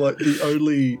gonna say, like,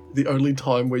 the only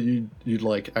time where you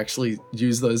like actually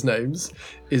use those names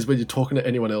is when you're talking to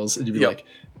anyone else and you'd be like,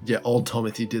 yeah, old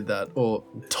Tomothy did that, or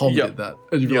Tom did that,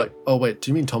 and you'd be like, oh wait,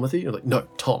 do you mean Tomothy? You're like, no,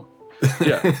 Tom.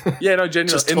 No,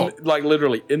 genuinely, like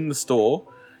literally in the store,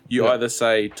 you either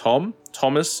say Tom,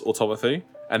 Thomas, or Tomothy,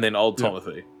 and then old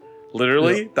Tomothy.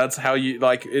 Literally, that's how you,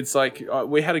 like, it's like,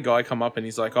 we had a guy come up and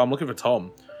he's like, oh, I'm looking for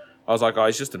Tom. I was like, oh,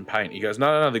 he's just in paint. He goes,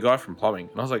 no, the guy from plumbing.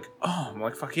 And I was like, oh, I'm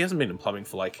like, fuck, he hasn't been in plumbing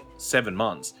for like 7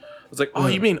 months. I was like, oh,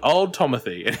 you mean old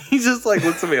Tomothy? And he just like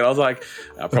looks at me and I was like,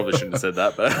 I probably shouldn't have said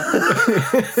that, but.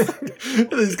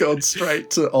 And he's gone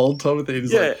straight to old Tomothy.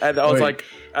 And and I was like,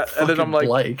 and then I'm like,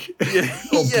 Blake.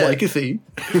 Old Blakethy.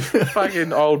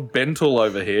 Fucking old Bentle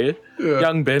over here.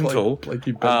 Young Bentle.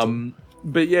 Blakey Bentle.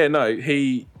 But yeah, no,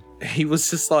 he was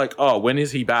just like, oh, when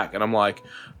is he back? And I'm like,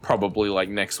 probably like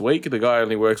next week. The guy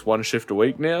only works one shift a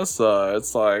week now, so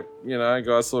it's like, you know,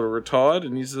 guy's sort of retired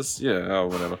and he's just,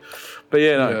 whatever. But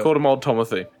yeah, no, called him Old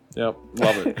Tomothy. Yep,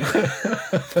 love it.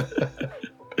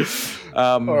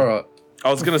 All right. I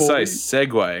was going to say,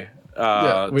 segue.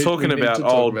 Talking about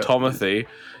Old Tomothy,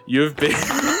 you've been...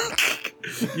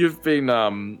 You've been,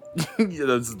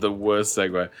 that's the worst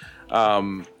segue.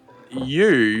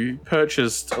 You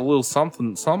purchased a little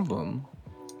something from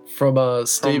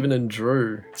Stephen and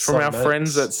Drew from our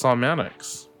friends at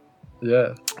Cymatics.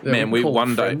 Yeah, man,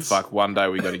 one day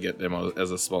we got to get them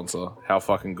as a sponsor. How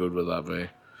fucking good would that be?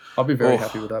 I'll be very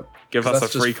happy with that. Give us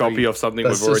a free copy of something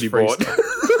we've already bought.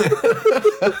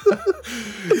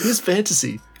 Here's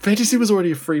Fantasy. Fantasy was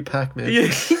already a free pack, man.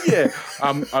 Yeah.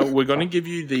 We're going to give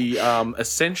you the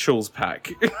Essentials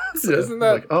pack. So isn't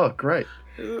that... Like, oh, great.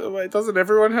 Wait, doesn't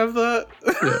everyone have that?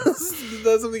 Yeah.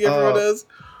 That's something everyone has.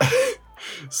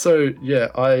 So, yeah,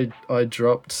 I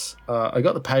dropped... I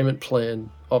got the payment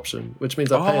plan option, which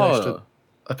means I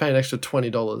pay an extra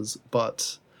 $20,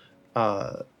 but...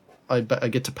 I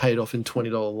get to pay it off in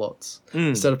 $20 lots.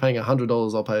 Instead of paying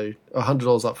 $100, I'll pay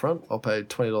 $100 up front. I'll pay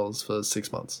 $20 for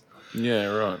 6 months. Yeah,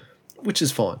 right. Which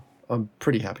is fine. I'm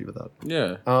pretty happy with that.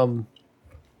 Yeah.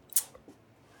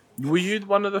 Were you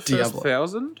one of the first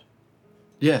 1,000?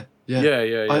 Yeah.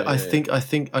 I think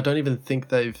I don't even think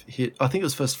they've hit. I think it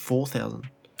was first 4,000.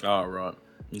 Oh, right.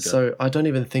 Okay. So I don't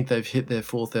even think they've hit their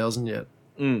 4,000 yet.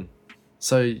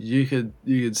 So you could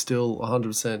still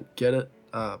 100% get it.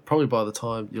 Probably by the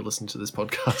time you listen to this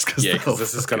podcast, because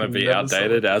this is going to be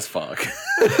outdated as fuck.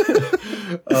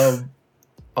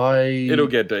 It'll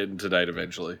get dated to date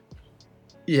eventually.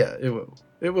 Yeah, it will.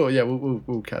 It will. Yeah,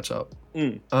 we'll catch up.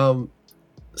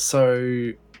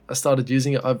 So I started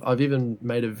using it. I've even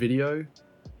made a video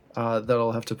that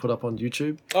I'll have to put up on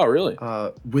YouTube. Oh, really?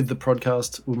 With the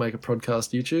podcast, we'll make a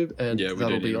podcast YouTube, and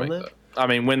that'll be on there. That. I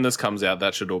mean, when this comes out,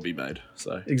 that should all be made.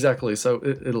 So exactly. So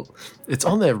it's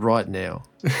on there right now.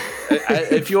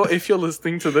 If you're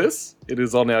listening to this, it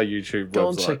is on our YouTube. Go website.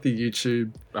 and check the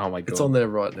YouTube. Oh my god, it's on there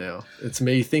right now. It's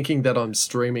me thinking that I'm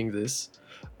streaming this,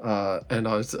 and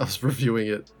I was reviewing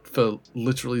it for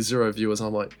literally 0 viewers.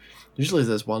 I'm like, usually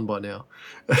there's one by now.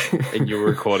 And you were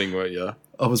recording, weren't you?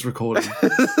 I was recording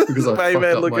because I fucked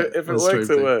up if it works,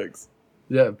 it works.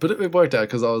 Yeah, but it worked out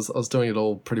because I was doing it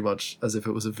all pretty much as if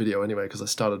it was a video anyway, because I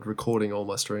started recording all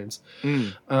my streams.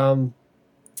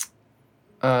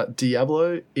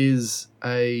 Diablo is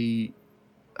a...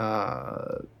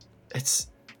 It's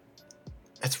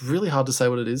really hard to say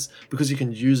what it is because you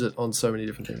can use it on so many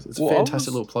different things. It's a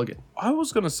fantastic little plugin. I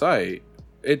was going to say,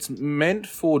 it's meant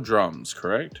for drums,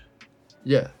 correct?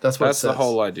 Yeah, that's what it says. That's the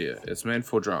whole idea. It's meant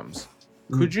for drums.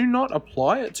 Could you not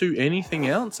apply it to anything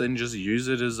else and just use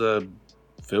it as a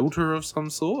filter of some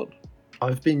sort?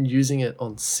 I've been using it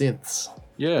on synths.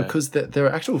 Yeah. Because there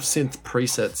are actual synth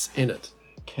presets in it.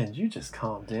 Can you just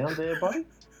calm down there, buddy?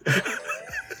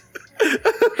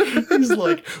 He's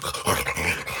like...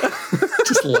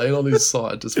 just laying on his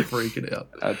side, just freaking out.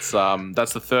 That's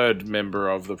the third member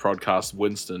of the podcast,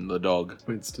 Winston the dog.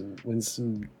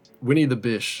 Winston... Winnie the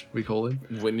Bish, we call him.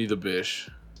 Winnie the Bish.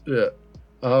 Yeah.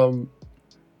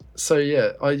 So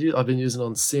yeah, I've been using it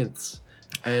on synths.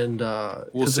 And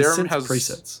Serum has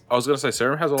presets. I was going to say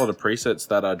Serum has a lot of presets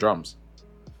that are drums.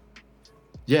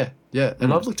 Yeah,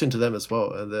 and I've looked into them as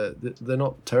well, and they're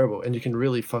not terrible, and you can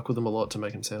really fuck with them a lot to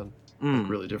make them sound like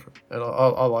really different. And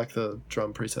I like the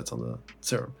drum presets on the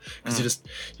Serum because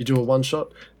you do a one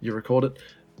shot, you record it,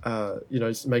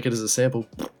 make it as a sample.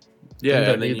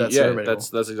 Yeah, and then that's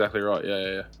exactly right.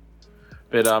 Yeah.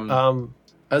 But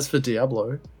as for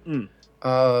Diablo,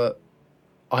 I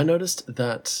noticed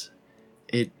that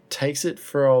it takes it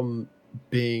from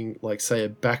being like, say, a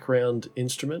background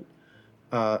instrument.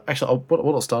 Actually, what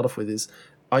I'll start off with is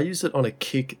I used it on a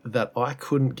kick that I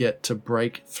couldn't get to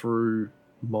break through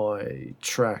my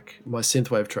track, my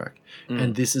synthwave track,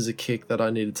 and this is a kick that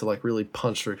I needed to like really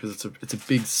punch through because it's a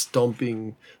big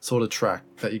stomping sort of track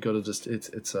that you got to just it's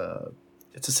a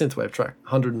synthwave track,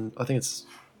 I think it's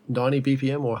 90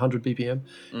 BPM or 100 BPM,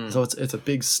 so it's a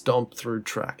big stomp through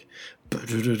track,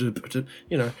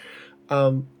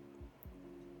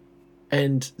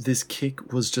 and this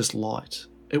kick was just light.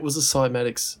 It was a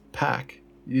Cymatics pack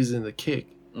using the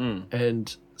kick,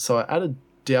 and so I added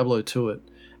Diablo to it,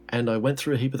 and I went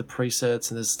through a heap of the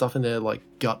presets, and there's stuff in there like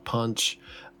Gut Punch.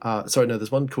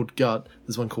 There's one called Gut,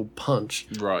 there's one called Punch,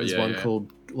 there's one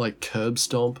called like Curb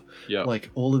Stomp, like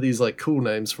all of these like cool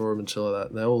names for them and shit like that.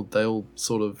 And they all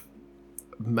sort of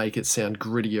make it sound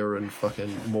grittier and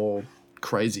fucking more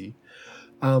crazy.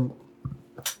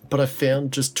 But I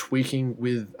found just tweaking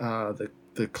with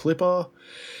the clipper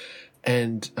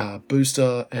and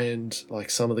booster and like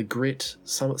some of the grit,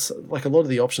 like a lot of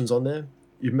the options on there.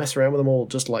 You mess around with them all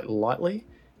just like lightly,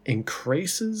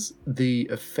 increases the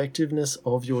effectiveness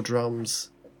of your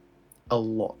drums a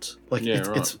lot. Like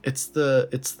it's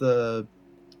the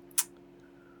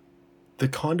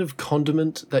kind of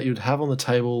condiment that you'd have on the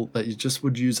table that you just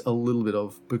would use a little bit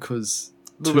of because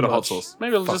a little bit of hot sauce.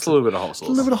 Maybe just a little bit of hot sauce.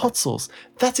 A little bit of hot sauce.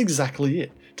 That's exactly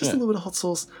it. Just a little bit of hot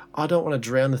sauce. I don't want to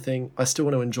drown the thing. I still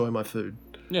want to enjoy my food.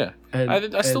 Yeah.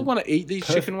 I still want to eat these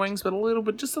chicken wings, but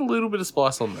just a little bit of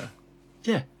spice on there.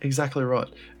 Yeah, exactly right.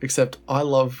 Except I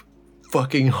love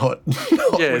fucking hot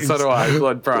wings. So do I.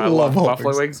 Like, bro, I love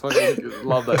buffalo wings. Fucking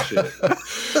love that shit.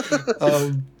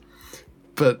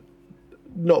 But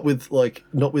not with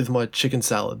my chicken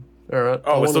salad. All right.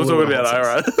 Oh, we're still talking about that, all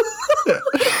right?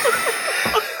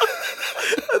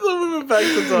 I thought we were back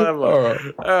to time. All right.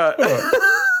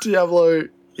 Diablo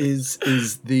is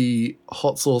the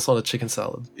hot sauce on a chicken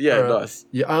salad. Yeah, right? Nice.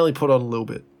 You only put on a little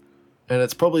bit, and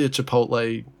it's probably a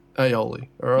chipotle aioli.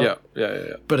 All right.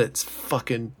 Yeah. But it's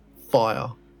fucking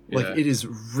fire. Like it is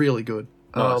really good.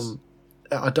 Nice.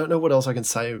 I don't know what else I can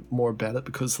say more about it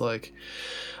because like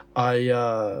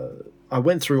I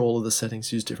went through all of the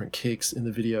settings, used different kicks in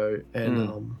the video,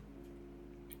 and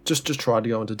just tried to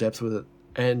go into depth with it.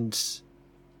 And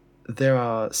there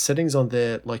are settings on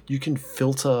there, like you can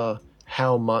filter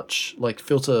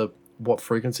filter what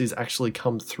frequencies actually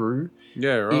come through.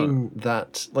 Yeah, right. In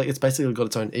that, like it's basically got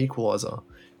its own equalizer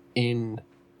in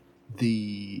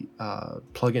the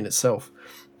plugin itself.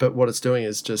 But what it's doing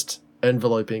is just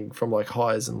enveloping from like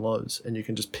highs and lows, and you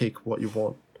can just pick what you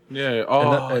want. Yeah.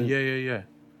 Yeah.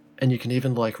 And you can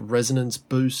even like resonance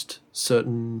boost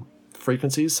certain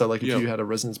frequencies. So like if you had a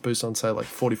resonance boost on say like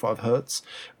 45 hertz,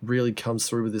 really comes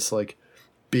through with this like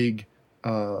big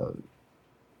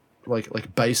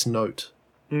like bass note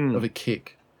of a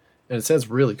kick. And it sounds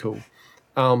really cool.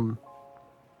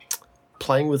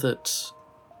 Playing with it,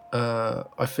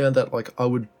 I found that like I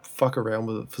would fuck around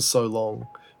with it for so long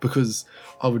because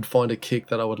I would find a kick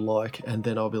that I would like, and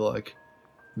then I'll be like,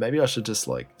 maybe I should just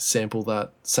like sample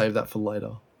that, save that for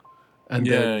later. And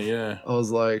then I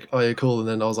was like, oh yeah, cool. And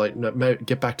then I was like, no,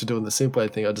 get back to doing the simple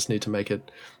thing. I just need to make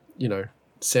it,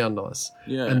 sound nice.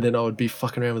 Yeah. And then I would be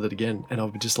fucking around with it again, and I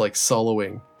would be just like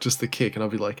soloing just the kick, and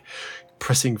I'd be like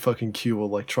pressing fucking Q or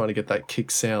like trying to get that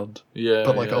kick sound. Yeah.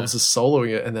 But like I was just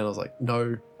soloing it, and then I was like,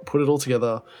 no, put it all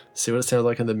together, see what it sounds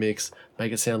like in the mix,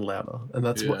 make it sound louder. And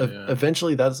that's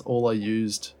eventually that's all I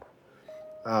used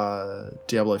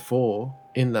Diablo 4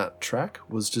 in that track,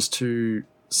 was just to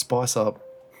spice up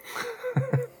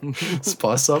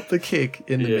the kick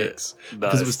in the mix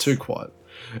because it was too quiet.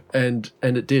 And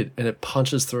it did, and it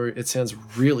punches through. It sounds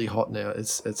really hot now.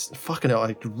 It's fucking hell.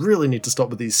 I really need to stop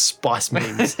with these spice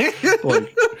memes.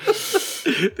 Like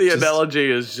the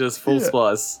analogy is just full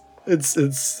spice. It's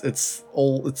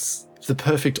the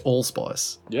perfect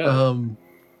allspice. Yeah.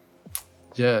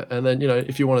 Yeah, and then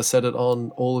if you want to set it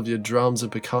on all of your drums and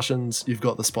percussions, you've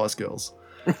got the Spice Girls.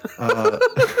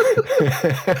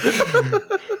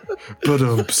 But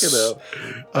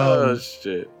oh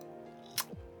shit.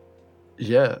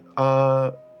 Yeah.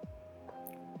 I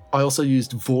also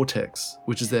used Vortex,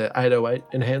 which is their 808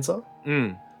 enhancer.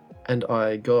 And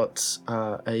I got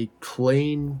a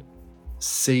clean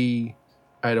C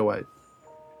 808.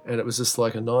 And it was just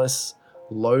like a nice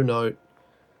low note.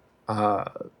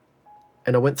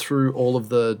 And I went through all of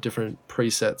the different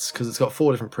presets because it's got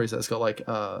 4 different presets. It's got like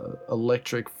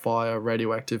electric, fire,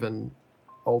 radioactive, and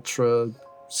ultra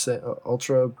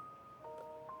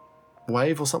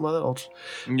wave or something like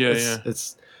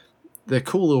that. They're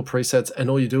cool little presets, and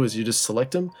all you do is you just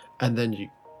select them, and then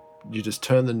you just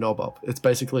turn the knob up. It's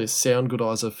basically a sound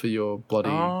goodizer for your bloody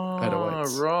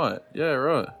 808s. Right. Yeah,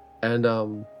 right. And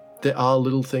there are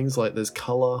little things like there's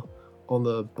color on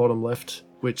the bottom left,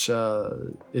 which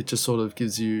it just sort of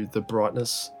gives you the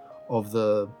brightness of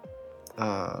the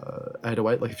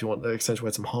 808, like if you want to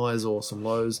accentuate some highs or some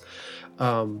lows.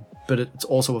 But it's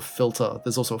also a filter.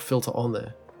 There's also a filter on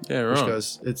there. Yeah, right. Which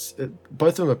goes,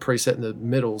 both of them are preset in the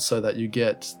middle so that you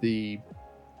get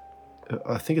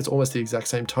I think it's almost the exact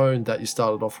same tone that you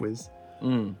started off with.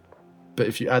 But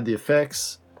if you add the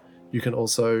effects, you can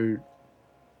also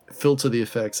filter the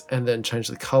effects and then change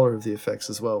the color of the effects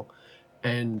as well.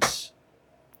 And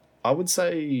I would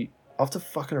say after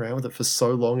fucking around with it for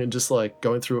so long and just like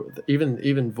going through it,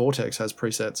 even Vortex has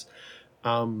presets.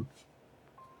 I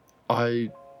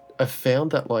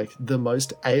found that like the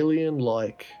most alien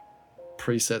like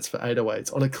presets for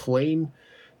 808s on a clean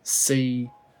C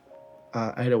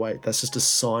 808, that's just a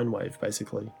sine wave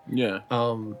basically. Yeah.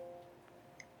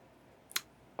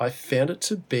 I found it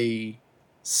to be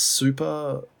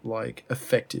super like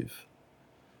effective.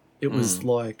 It was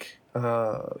like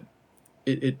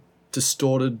it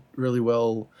distorted really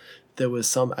well. There was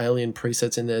some alien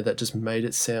presets in there that just made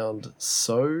it sound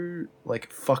so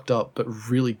like fucked up, but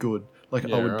really good. Like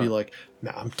I would be like,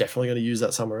 nah, I'm definitely going to use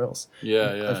that somewhere else.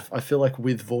 Yeah. I feel like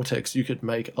with Vortex, you could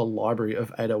make a library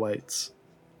of 808s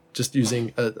just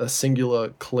using a singular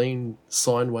clean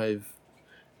sine wave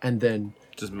and then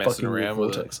just messing around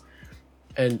with Vortex.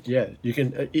 And yeah, you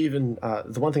can even,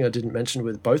 the one thing I didn't mention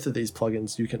with both of these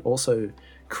plugins, you can also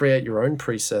create your own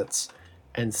presets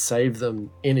and save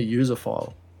them in a user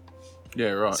file.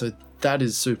 Yeah, right. So that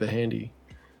is super handy.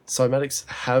 Cymatics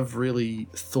have really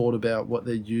thought about what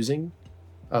they're using,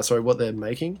 what they're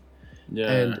making. Yeah.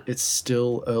 And it's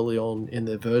still early on in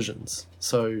their versions.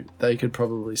 So they could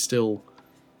probably still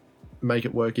make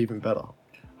it work even better.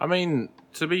 I mean,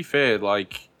 to be fair,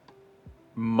 like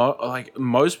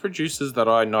most producers that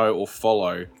I know or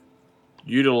follow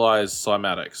utilize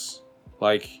cymatics.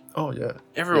 Like, oh yeah,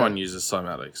 everyone uses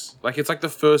cymatics. Like, it's like the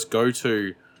first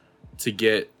go-to to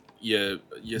get your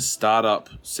startup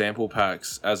sample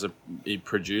packs as a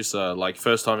producer. Like,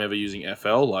 first time ever using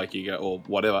FL, like you go, or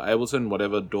whatever, Ableton,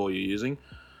 whatever DAW you're using.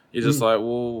 You're just like,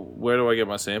 well, where do I get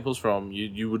my samples from?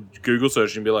 You would Google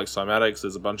search and be like, cymatics,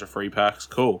 there's a bunch of free packs,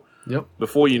 cool. Yep.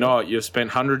 Before you know it, you've spent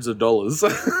hundreds of dollars.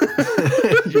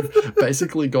 You've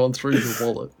basically gone through your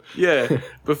wallet. Yeah.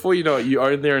 Before you know it, you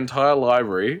own their entire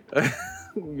library.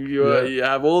 You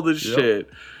have all this shit.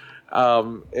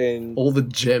 And all the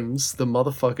gems, the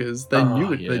motherfuckers, they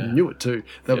knew it. Yeah. They knew it too.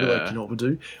 They'll be like, you know what we'll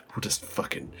do? We'll just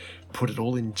fucking put it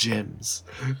all in gems.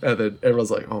 And then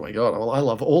everyone's like, oh my god, well, I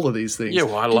love all of these things. Yeah,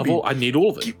 well, I need all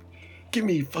of it. Give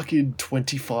me fucking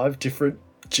 25 different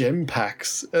gem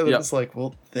packs. And then it's like,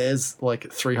 well, there's like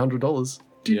 $300.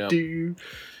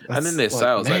 And then their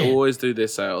sales, man. They always do their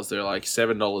sales. They're like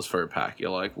 $7 for a pack.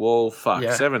 You're like, well, fuck,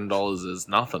 $7 is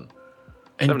nothing.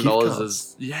 And $7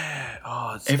 is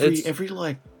every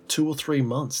like 2 or 3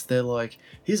 months they're like,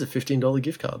 here's a $15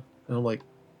 gift card, and I'm like,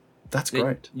 that's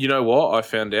great. You know what I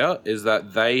found out is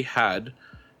that they had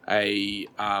a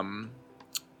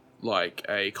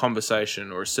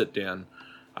conversation or a sit down,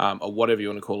 or whatever you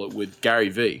want to call it, with Gary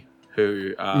V,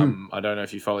 who I don't know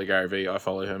if you follow Gary V. I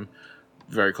follow him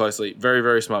very closely. Very,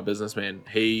 very smart businessman.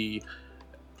 He,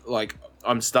 like,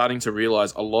 I'm starting to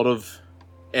realize a lot of,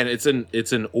 and it's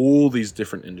in all these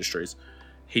different industries.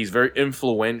 He's very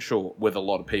influential with a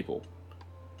lot of people.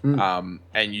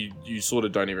 And you sort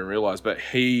of don't even realize, but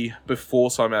before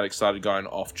Cymatics started going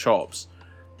off chops,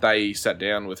 they sat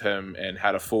down with him and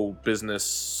had a full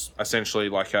business, essentially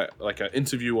like a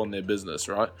interview on their business,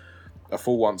 right? A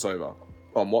full once over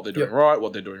on what they're doing right,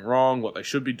 what they're doing wrong, what they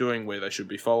should be doing, where they should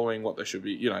be following, what they should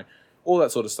be, all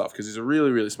that sort of stuff, because he's a really,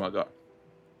 really smart guy.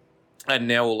 And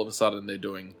now all of a sudden they're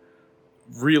doing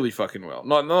really fucking well.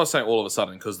 Not saying all of a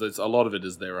sudden, because there's a lot of it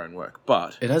is their own work,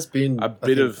 but it has been a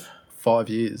bit of 5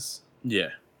 years. Yeah,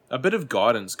 a bit of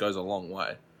guidance goes a long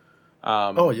way.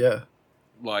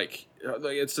 Like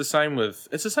it's the same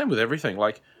with everything.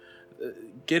 Like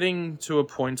getting to a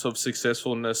point of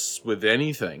successfulness with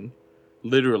anything,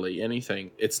 literally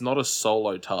anything, it's not a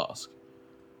solo task.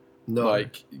 No,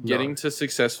 like getting to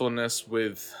successfulness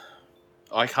with,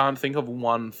 I can't think of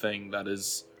one thing that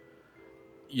is,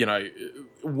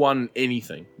 one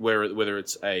anything, whether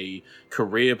it's a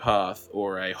career path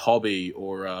or a hobby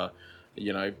or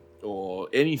or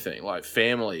anything, like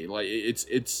family, like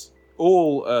it's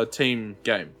all a team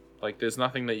game. Like there's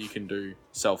nothing that you can do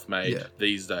self-made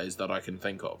these days that I can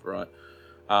think of, right?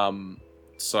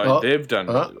 So they've done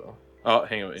really well. Oh,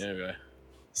 hang on, here we go.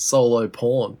 Solo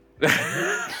porn.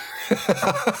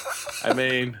 I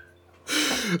mean,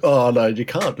 oh no, you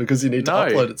can't, because you need to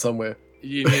upload it somewhere.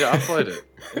 You need to upload it.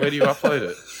 Where do you upload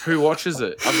it? Who watches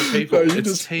it? Other people. No,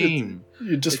 it's a team.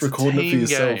 You're just recording it for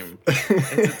yourself. Game.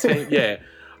 It's a team. Yeah.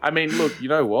 I mean, look, you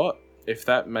know what? If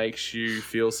that makes you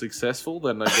feel successful,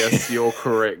 then I guess you're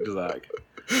correct, Zach.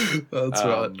 That's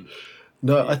right.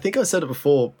 No, I think I said it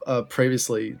before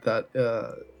previously that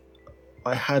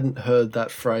I hadn't heard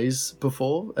that phrase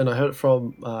before, and I heard it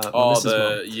from Mrs.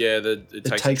 Mom. It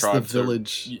takes the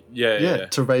village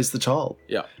to raise the child.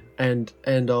 Yeah. And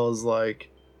I was like,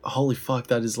 holy fuck,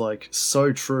 that is like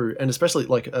so true. And especially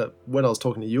like when I was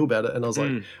talking to you about it, and I was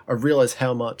like, I realized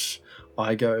how much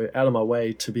I go out of my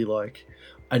way to be like,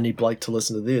 I need Blake to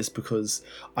listen to this because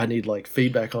I need like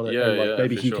feedback on it, and like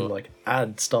maybe he can like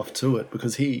add stuff to it,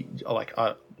 because he like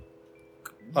I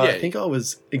think I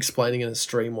was explaining in a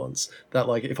stream once that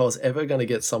like if I was ever going to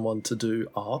get someone to do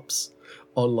ARPs,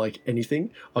 on like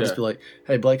anything, I'll just be like,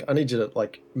 hey Blake, I need you to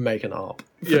like make an ARP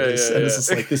for this. And it's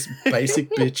just like this basic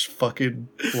bitch fucking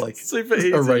like super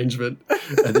easy arrangement.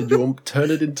 And then you'll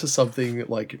turn it into something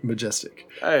like majestic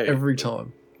every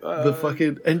time. The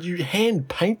fucking, and you hand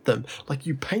paint them, like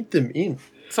you paint them in.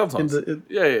 Sometimes. And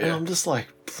I'm just like,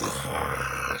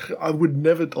 I would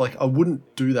never, like, I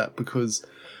wouldn't do that because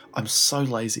I'm so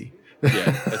lazy.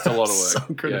 Yeah, it's a lot of work. So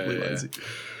incredibly lazy.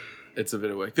 It's a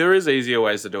bit of work. There is easier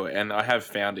ways to do it, and I have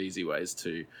found easy ways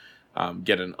to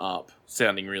get an ARP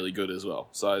sounding really good as well.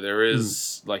 So there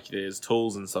is, like, there's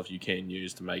tools and stuff you can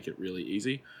use to make it really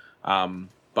easy.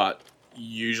 But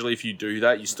usually if you do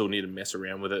that, you still need to mess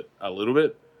around with it a little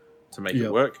bit to make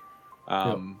it work.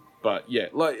 But yeah,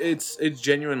 like it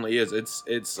genuinely is.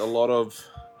 It's a lot of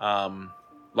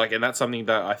like, and that's something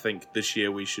that I think this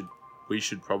year we should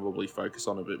probably focus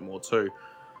on a bit more too.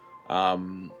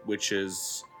 Which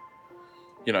is,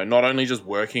 you know, not only just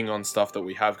working on stuff that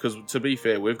we have, because to be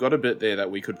fair, we've got a bit there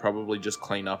that we could probably just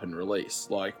clean up and release.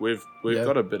 Like we've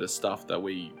got a bit of stuff that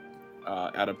we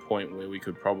are at a point where we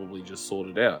could probably just sort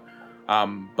it out.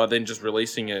 But then just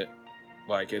releasing it,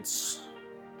 like it's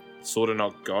sort of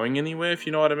not going anywhere, if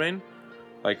you know what I mean.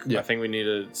 Like, I think we need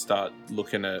to start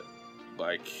looking at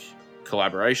like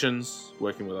collaborations,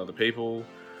 working with other people,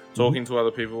 talking to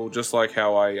other people, just like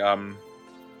how I've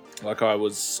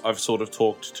sort of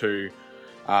talked to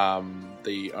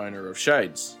the owner of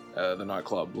Shades, the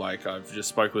nightclub. Like I've just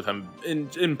spoke with him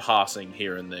in passing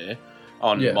here and there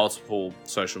on multiple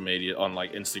social media, on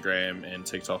like Instagram and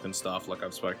TikTok and stuff. Like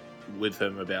I've spoke with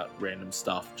him about random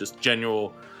stuff, just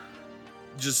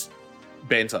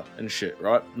banter and shit,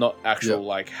 right? Not actual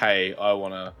like, hey, I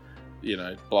want to, you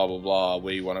know, blah blah blah,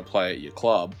 we want to play at your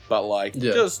club, but like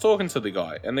just talking to the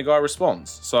guy, and the guy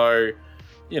responds. So,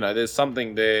 you know, there's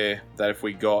something there that if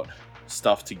we got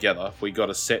stuff together, if we got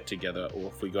a set together, or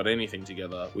if we got anything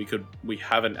together, we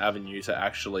have an avenue to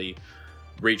actually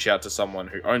reach out to someone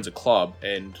who owns a club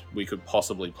and we could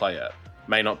possibly play at.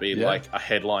 May not be like a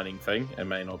headlining thing, it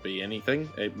may not be anything.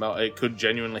 It could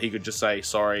genuinely, he could just say,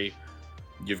 sorry,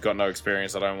 you've got no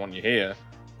experience, I don't want you here.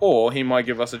 Or he might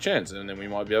give us a chance, and then we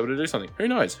might be able to do something. Who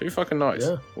knows? Who fucking knows?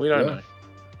 Yeah. We don't know.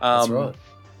 That's right.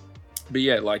 But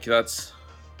yeah, like that's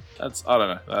I don't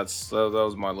know. That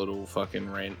was my little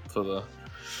fucking rant for the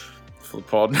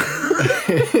pod.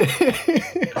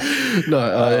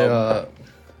 No,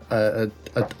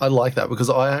 I like that, because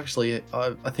I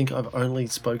think I've only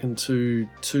spoken to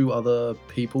 2 other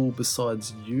people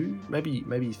besides you,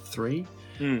 maybe 3,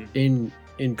 in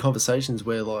conversations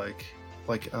where like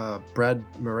Brad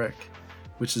Marek,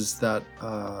 which is that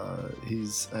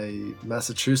he's a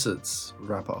Massachusetts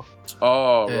rapper.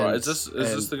 Oh, right. Is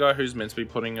this the guy who's meant to be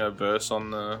putting a verse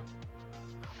on the?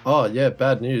 Oh yeah,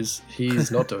 bad news.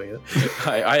 He's not doing it.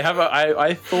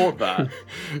 I thought that.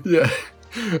 Yeah.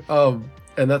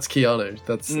 And that's Keanu.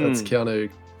 That's Keanu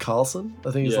Carlson,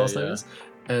 I think his last name is.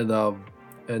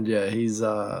 And yeah, he's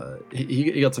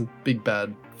he got some big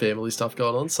bad family stuff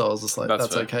going on, so I was just like,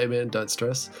 that's okay, man, don't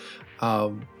stress.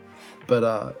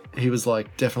 But he was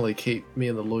like, definitely keep me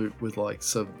in the loop with like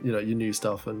some, you know, your new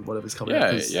stuff and whatever's coming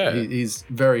out. He's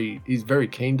very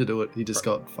keen to do it. He just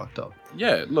got fucked up.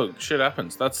 Yeah, look, shit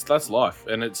happens. That's life,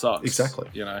 and it sucks. Exactly.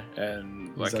 You know,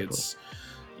 and like it's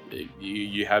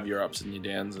you have your ups and your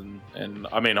downs, and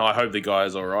I mean, I hope the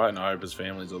guy's all right, and I hope his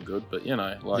family's all good. But you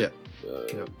know, like,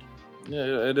 yeah,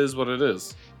 it is what it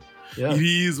is. Yeah. It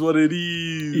is what it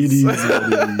is. It is what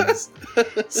it is.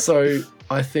 So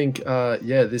I think,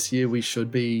 this year we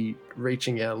should be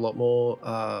reaching out a lot more.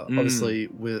 Obviously,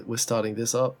 we're starting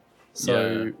this up,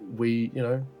 so we, you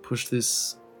know, push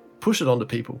it onto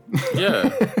people. Yeah,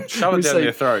 shove it down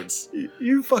their throats.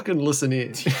 You fucking listen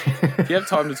in. Do you have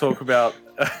time to talk about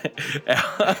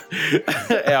our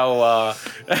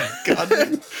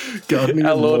gardening,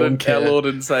 our Lord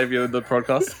and Savior in the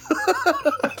podcast?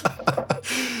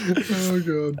 Oh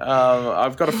god.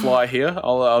 I've got a fly here.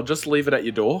 I'll just leave it at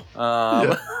your door.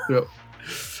 Yep.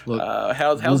 Look,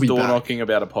 how's door knocking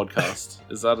about a podcast?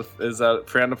 Is that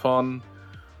frowned upon?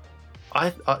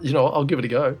 I'll give it a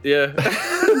go. Yeah.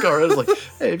 Go around, like,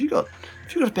 hey, have you got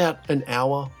about an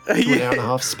hour to an hour and a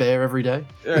half spare every day?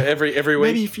 Yeah, every week.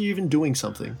 Maybe if you're even doing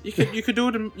something. You could do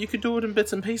it in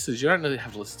bits and pieces. You don't really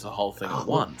have to listen to the whole thing at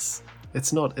once.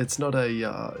 It's not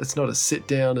a sit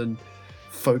down and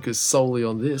focus solely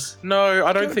on this. No,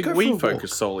 I don't think we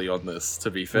focus solely on this,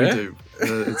 to be fair. We do.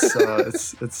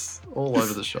 It's all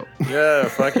over the shop. Yeah,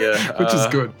 fuck yeah. Which is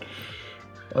good.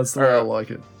 That's the way I like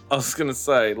it. I was gonna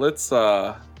say, let's.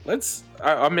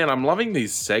 I mean, I'm loving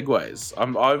these segues.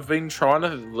 I've been trying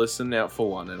to listen out for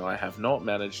one, and I have not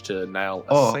managed to nail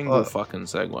a single fucking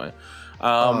segue.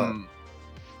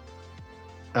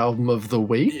 album of the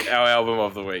week? Our album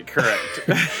of the week, correct.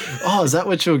 Oh, is that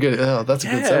what you're getting? Oh, that's a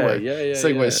good segue. Yeah,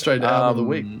 segue straight to album of the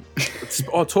week.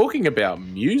 Talking about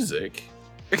music.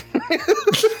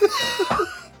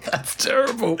 That's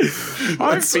terrible.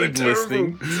 I've been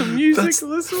listening to music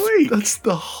this week. That's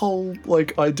the whole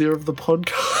idea of the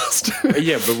podcast.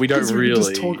 Yeah, but we don't really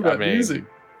just talk about music.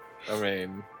 I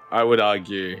mean, I would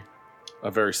argue a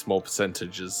very small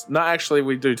percentage is. No, actually,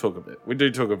 we do talk a bit. We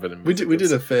do talk a bit of music. We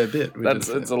did a fair bit. There's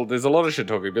a lot of shit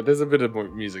talking, but there's a bit of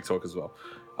music talk as well.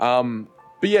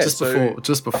 But yeah,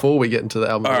 just before we get into the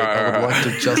album, I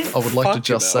would like to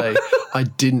just say I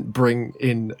didn't bring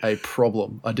in a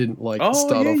problem. I didn't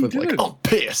start off with I'm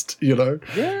pissed, Yeah.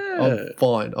 I'm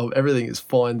fine. Everything is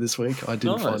fine this week. I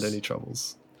didn't find any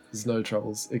troubles. There's no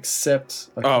troubles except.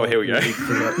 Here we go.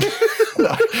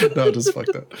 No, just fuck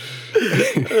that.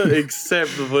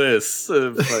 Except this.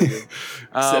 Except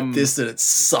this and it's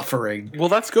suffering. Well,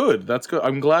 that's good. That's good.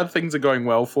 I'm glad things are going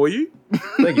well for you.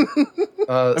 Thank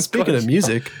you. Speaking of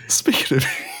music, speaking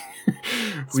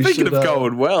of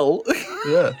going well.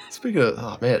 Yeah. Speaking of,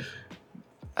 oh man,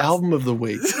 album of the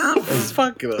week.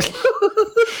 Fuck it.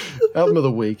 Album of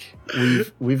the week.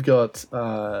 We've got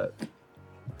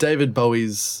David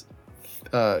Bowie's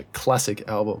classic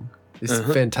album. This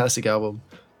fantastic album,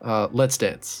 Let's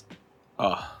Dance.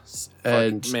 Oh,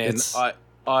 and man,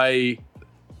 I'm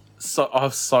so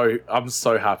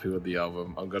happy with the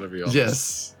album. I'm gonna be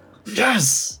honest.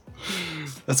 Yes,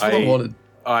 that's what I wanted.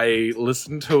 I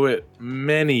listened to it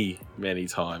many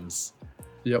times.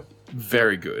 Yep.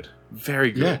 Very good.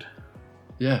 Very good.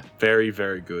 Yeah. Very,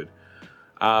 very good.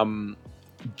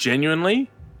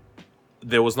 Genuinely,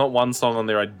 there was not one song on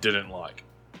there I didn't like.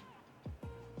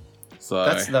 So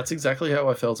that's exactly how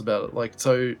I felt about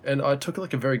it. And I took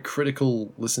a very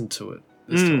critical listen to it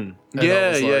this time.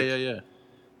 Yeah.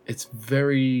 It's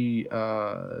very.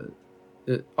 I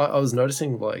was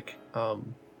noticing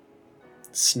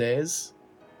snares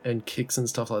and kicks and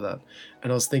stuff like that,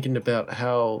 and I was thinking about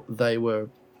how they were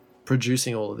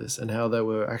producing all of this and how they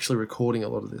were actually recording a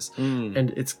lot of this,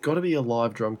 and it's got to be a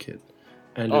live drum kit,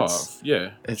 and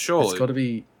surely it's got to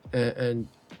be,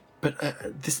 but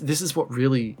this is what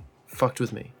really fucked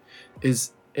with me,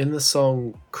 is in the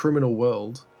song Criminal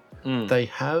World, they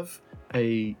have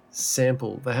a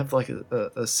sample. They have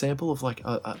a sample of I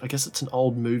guess it's an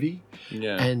old movie.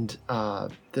 Yeah. And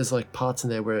there's parts in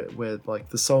there where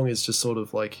the song is just sort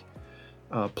of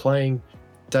playing.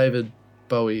 David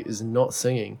Bowie is not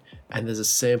singing, and there's a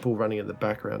sample running in the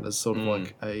background as sort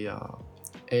of a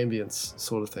ambience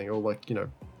sort of thing, or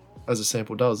as a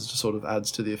sample does, it just sort of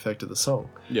adds to the effect of the song.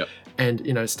 Yeah.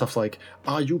 And, stuff like,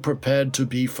 "Are you prepared to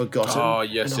be forgotten?" Oh,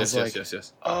 yes.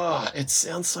 It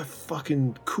sounds so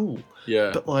fucking cool.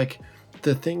 Yeah. But,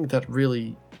 the thing that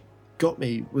really got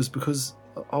me was because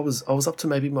I was up to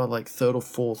maybe my, third or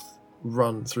fourth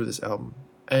run through this album.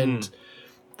 And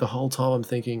the whole time I'm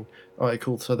thinking, all right,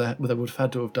 cool, so they would have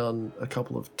had to have done a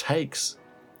couple of takes,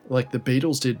 like the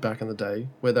Beatles did back in the day,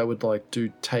 where they would,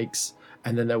 do takes,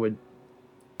 and then they would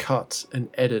cut and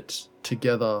edit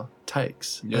together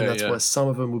takes, and that's why some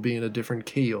of them would be in a different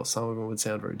key, or some of them would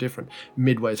sound very different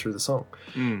midway through the song.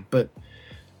 But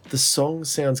the song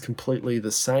sounds completely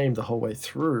the same the whole way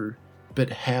through,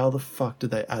 but how the fuck did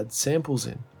they add samples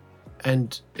in?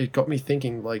 And it got me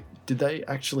thinking, did they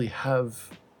actually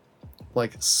have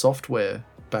software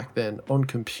back then on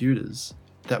computers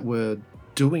that were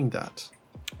doing that?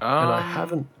 And I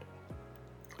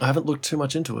haven't looked too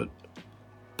much into it,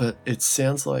 but it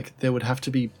sounds like there would have to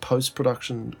be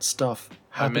post-production stuff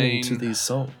happening to these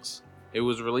songs. It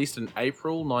was released in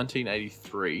April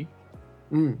 1983.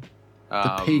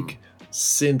 The peak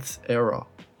synth era.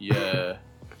 Yeah.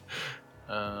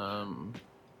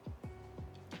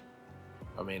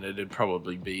 It'd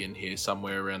probably be in here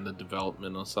somewhere around the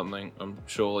development or something,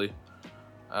 surely.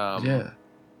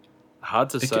 Hard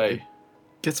to say. It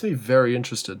gets me very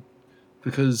interested.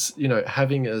 Because,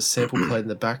 having a sample played in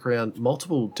the background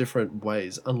multiple different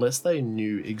ways, unless they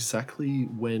knew exactly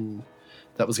when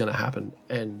that was going to happen,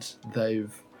 and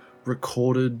they've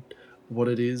recorded what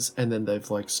it is, and then they've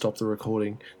stopped the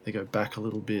recording, they go back a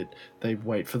little bit, they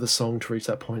wait for the song to reach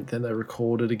that point, then they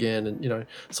record it again, and,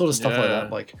 sort of stuff like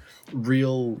that,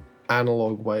 real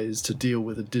analog ways to deal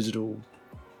with a digital,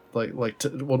 not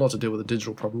to deal with a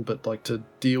digital problem, but to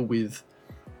deal with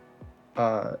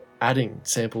adding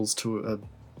samples to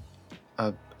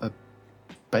a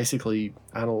basically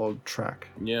analog track.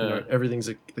 Yeah. Everything's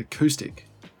acoustic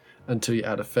until you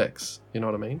add effects. You know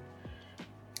what I mean?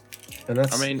 And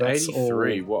that's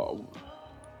 83. What?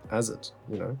 As it,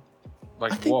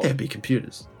 I think there'd be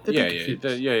computers.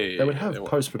 They would have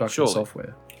post-production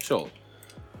software. Sure.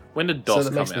 When did So DOS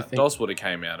that come makes me out? think- DOS would have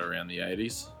came out around the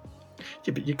 80s.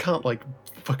 Yeah, but you can't like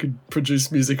fucking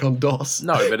produce music on DOS.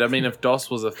 No, but I mean, if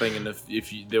DOS was a thing, and if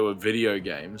there were video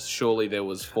games, surely there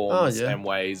was forms and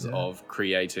ways of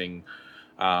creating,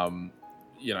 the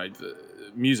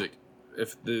music.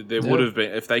 If there would have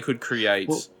been, if they could create,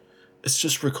 it's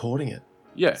just recording it.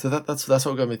 Yeah. So that's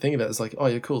what got me thinking about it. It's like, oh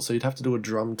yeah, cool. So you'd have to do a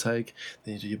drum take,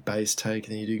 then you do your bass take,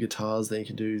 then you do guitars, then you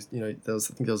can do, I think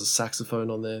there was a saxophone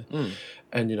on there,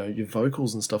 and your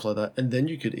vocals and stuff like that. And then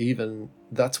you could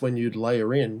that's when you'd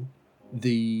layer in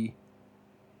the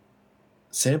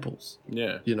samples.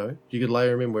 Yeah. You could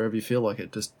layer them in wherever you feel like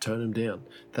it. Just turn them down.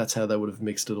 That's how they would have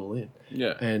mixed it all in.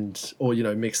 Yeah. Or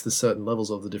mix the certain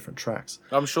levels of the different tracks.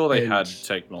 I'm sure they had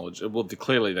technology. Well,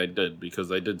 clearly they did, because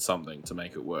they did something to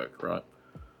make it work, right?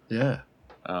 Yeah.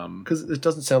 Because it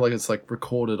doesn't sound like it's like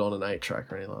recorded on an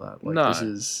 8-track or anything like that. Like, no.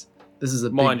 This is a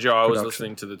mind big you, I was production.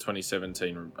 listening to the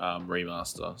 2017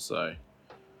 remaster, so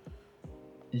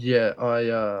yeah,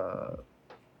 I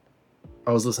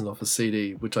was listening off a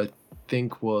CD, which I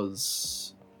think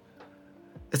was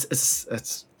it's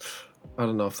I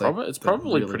don't know if it's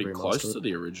probably really pretty close remastered to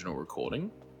the original recording.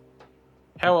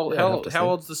 How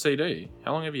old's the CD?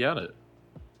 How long have you had it?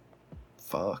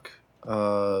 Fuck.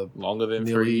 Longer than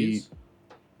nearly, 3 years?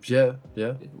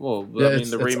 Yeah. Well, yeah, I mean,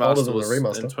 the remaster was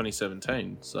remaster. in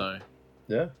 2017, so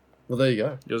yeah. Well, there you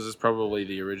go. Yours is probably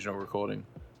the original recording.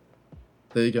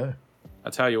 There you go. I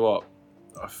tell you what,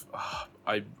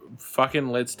 I fucking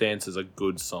Let's Dance is a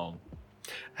good song.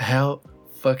 How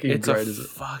fucking it's great is it?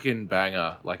 It's a fucking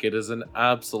banger. Like, it is an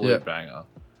absolute banger.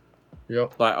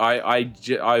 Yep. Like,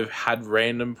 I've had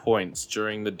random points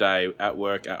during the day at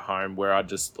work, at home, where I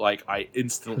just, like, I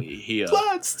instantly hear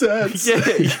Let's Dance. Yeah.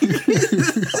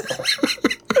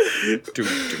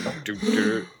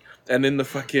 And then the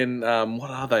fucking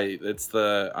what are they? It's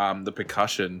the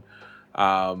percussion.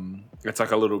 It's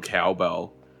like a little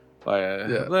cowbell.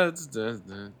 Like let's be like,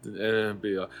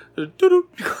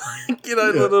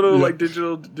 the little like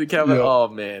digital cowbell. Yeah. Oh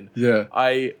man. Yeah.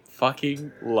 I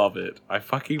fucking love it. I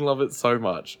fucking love it so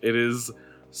much. It is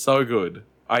so good.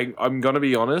 I'm gonna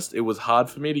be honest, it was hard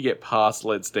for me to get past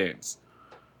Let's Dance.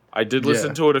 I did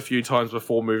listen to it a few times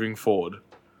before moving forward.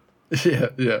 Yeah.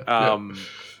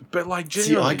 But like,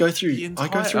 genuinely, I go through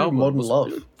Modern Love.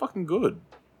 Really fucking good.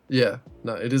 Yeah,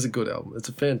 no, it is a good album. It's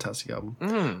a fantastic album.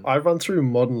 I run through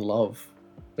Modern Love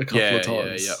a couple of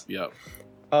times. Yeah.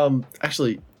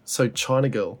 Actually, so China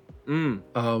Girl.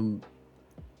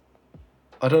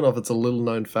 I don't know if it's a little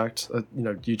known fact.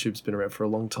 YouTube's been around for a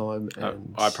long time,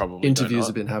 and I probably interviews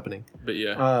have been happening. But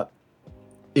yeah,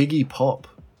 Iggy Pop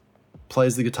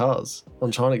plays the guitars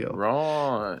on China Girl.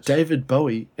 Right. David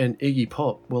Bowie and Iggy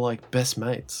Pop were like best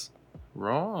mates.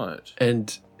 Right.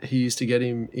 And he used to get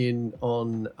him in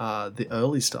on the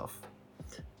early stuff.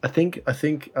 I think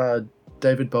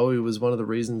David Bowie was one of the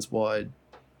reasons why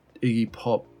Iggy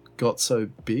Pop got so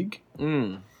big.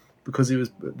 Because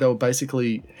they were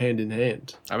basically hand in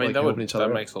hand. I mean, like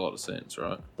that makes a lot of sense,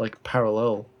 right? Like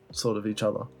parallel sort of each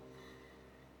other.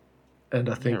 And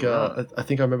I think right. I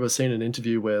think I remember seeing an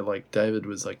interview where like David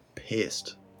was like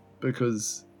pissed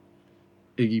because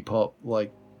Iggy Pop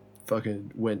like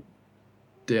fucking went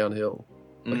downhill,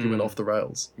 like he went off the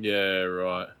rails. Yeah,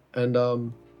 right.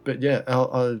 And but yeah,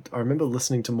 I remember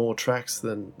listening to more tracks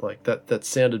than like that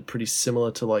sounded pretty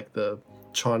similar to like the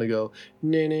China Girl.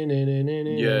 Yeah.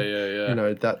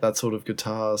 That sort of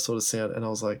guitar sort of sound, and I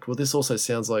was like, well, this also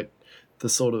sounds like the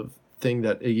sort of thing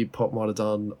that Iggy Pop might have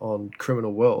done on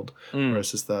Criminal World, where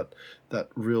it's just that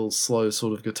real slow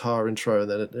sort of guitar intro,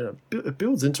 and then it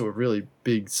builds into a really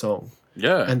big song.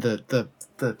 Yeah. And the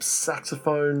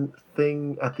saxophone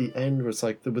thing at the end, where it's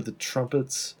like with the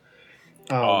trumpets.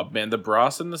 Oh man, the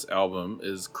brass in this album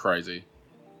is crazy.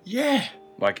 Yeah.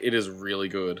 Like, it is really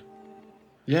good.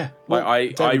 Yeah.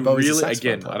 Like, well, I really,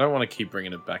 again, I don't want to keep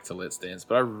bringing it back to Let's Dance,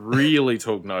 but I really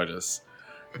took notice.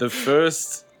 The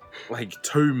first,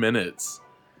 2 minutes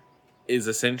is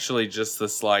essentially just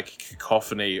this,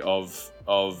 cacophony of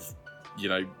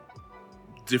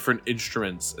different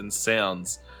instruments and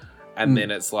sounds. And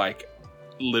then it's,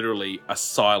 literally a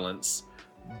silence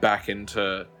back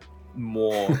into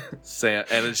more sound.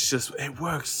 And it's just, it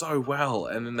works so well.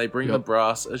 And then they bring the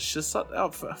brass. It's just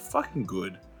fucking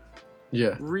good.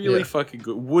 Yeah. Really fucking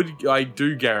good.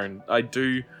 Don't guarantee. I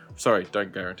do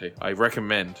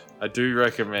recommend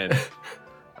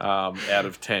out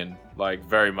of 10.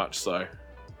 Very much so.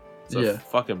 It's a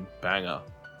fucking banger.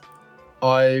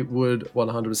 I would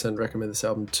 100% recommend this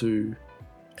album to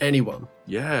anyone.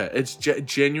 Yeah, it's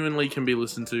genuinely can be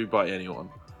listened to by anyone.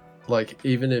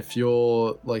 Even if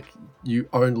you're, you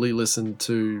only listen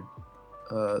to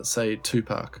say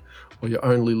Tupac, or you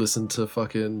only listen to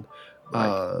fucking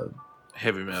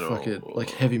heavy metal,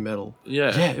 heavy metal.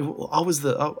 Yeah, yeah. I was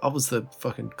the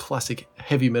fucking classic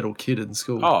heavy metal kid in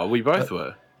school. Oh, we both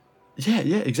were. Yeah,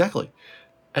 exactly.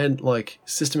 And like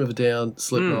System of a Down,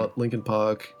 Slipknot, Linkin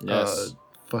Park. Yes.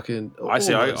 Fucking. I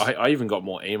see. I even got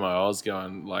more emo. I was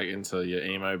going like into your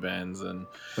emo bands and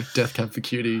like Death Cab for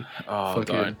Cutie. Oh,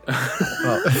 don't.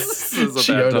 This is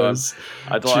a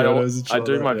bad time. I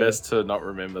do my best to not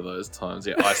remember those times.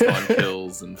 Yeah, Iceland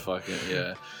Kills and fucking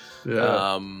yeah.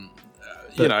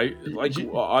 You know, like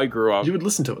I grew up. You would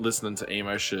listen to it, listening to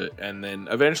emo shit, and then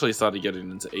eventually started getting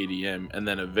into EDM, and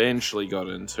then eventually got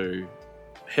into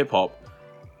hip hop.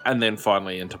 And then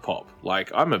finally into pop.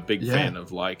 Like, I'm a big fan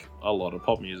of, like, a lot of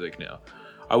pop music now.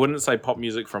 I wouldn't say pop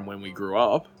music from when we grew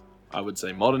up. I would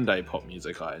say modern day pop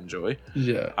music I enjoy.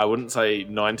 Yeah. I wouldn't say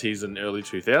 90s and early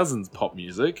 2000s pop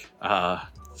music.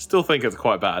 Still think it's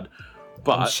quite bad.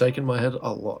 But I'm shaking my head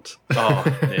a lot. Oh,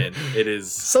 man. It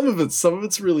is... Some of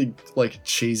it's really, like,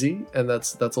 cheesy. And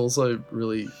that's also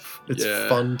really... It's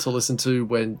fun to listen to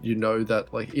when you know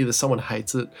that, like, either someone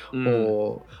hates it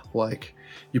or, like...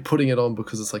 You're putting it on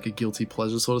because it's like a guilty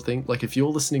pleasure sort of thing. Like if you're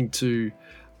listening to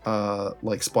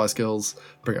like Spice Girls,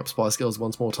 bring up Spice Girls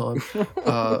once more time,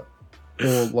 or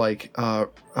like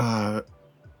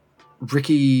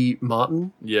Ricky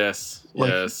Martin. Yes. Like,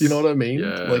 yes. You know what I mean?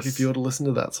 Yes. Like if you were to listen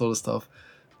to that sort of stuff,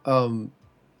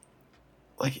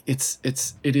 like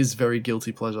it is very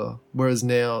guilty pleasure. Whereas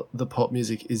now the pop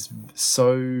music is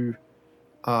so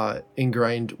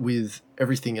ingrained with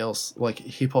everything else. Like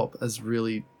hip hop has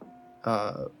really.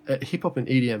 Hip hop and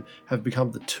EDM have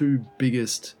become the two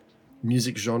biggest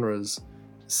music genres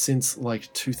since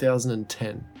like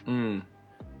 2010,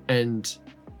 and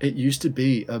it used to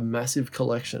be a massive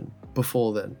collection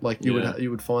before then. Like you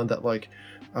would find that like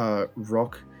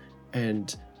rock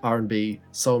and R&B,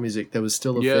 soul music. There was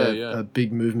still a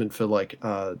big movement for like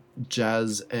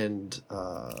jazz and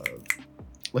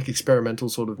like experimental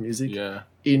sort of music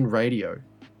in radio.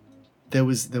 There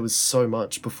was so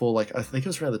much before, like I think it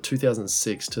was around the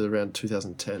 2006 to around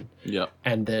 2010. Yeah.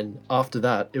 And then after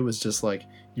that, it was just like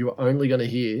you are only going to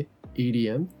hear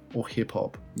EDM or hip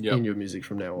hop in your music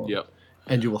from now on. Yep.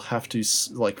 And you will have to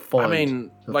like find. I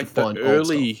mean, like the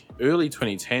early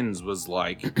 2010s was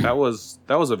like that was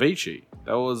Avicii.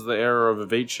 That was the era of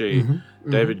Avicii,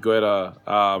 David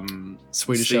Guetta,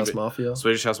 Swedish House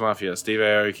Mafia, Steve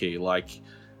Aoki. Like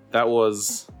that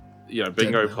was. You know,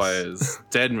 bingo players,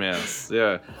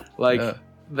 Deadmau5,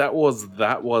 that was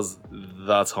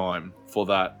the time for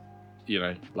that, you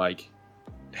know, like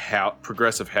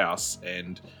progressive house,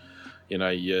 and you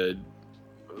know,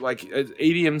 like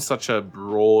EDM's such a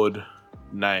broad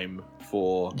name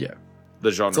for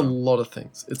the genre. It's a lot of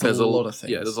things. Yeah, there's a lot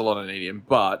in EDM,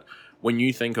 but when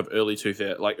you think of early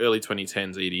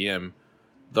 2010s EDM,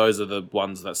 those are the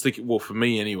ones that stick. Well, for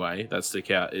me anyway, that stick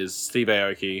out is Steve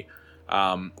Aoki.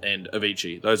 And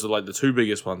Avicii. Those are like the two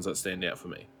biggest ones that stand out for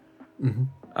me.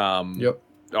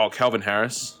 Oh, Calvin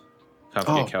Harris. Can't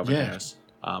forget Calvin Harris.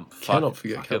 Cannot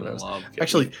forget Calvin Harris.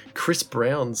 Actually, Chris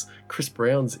Brown's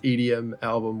EDM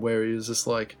album where he was just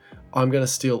like, I'm going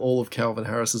to steal all of Calvin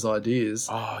Harris's ideas.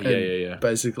 Oh, yeah.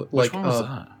 Basically, which one was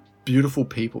that? Beautiful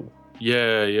People.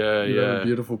 Yeah.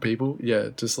 Beautiful People. Yeah,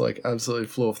 just like absolutely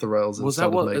flew off the rails. Is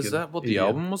that what the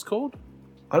album was called?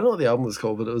 I don't know what the album was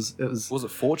called, but it was. Was it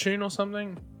Fortune or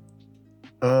something?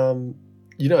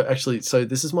 You know, actually, so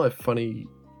this is my funny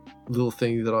little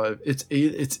thing that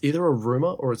it's either a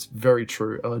rumor or it's very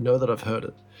true. I know that I've heard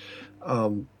it.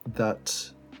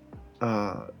 That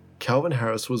Calvin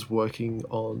Harris was working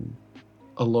on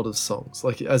a lot of songs,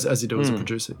 like as you do as a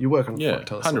producer, you work on a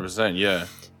ton of songs. 100%, yeah.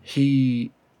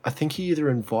 I think he either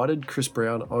invited Chris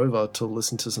Brown over to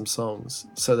listen to some songs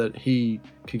so that he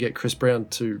could get Chris Brown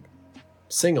to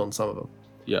sing on some of them.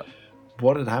 Yeah.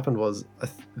 What had happened was,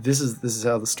 this is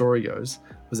how the story goes,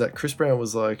 was that Chris Brown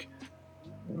was like,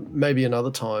 maybe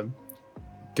another time,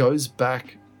 goes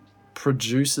back,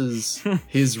 produces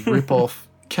his rip-off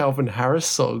Calvin Harris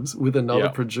songs with another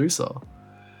producer,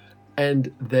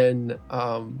 and then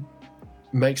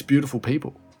makes Beautiful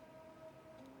People.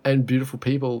 And Beautiful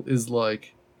People is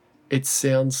like, it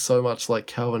sounds so much like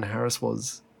Calvin Harris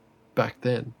was back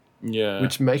then. Yeah.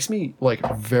 Which makes me like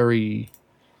very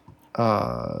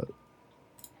I'm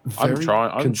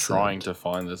trying to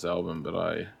find this album, but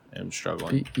I am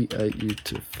struggling.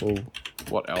 Beautiful.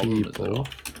 What album is it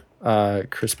off?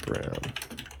 Chris Brown.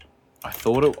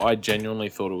 I genuinely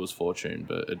thought it was Fortune,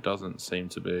 but it doesn't seem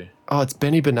to be. Oh, it's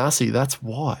Benny Benassi. That's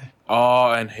why.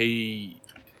 Oh, and he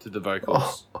did the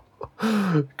vocals.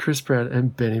 Chris Brown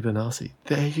and Benny Benassi.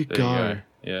 There you go.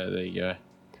 Yeah, there you go.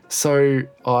 So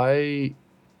I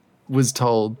was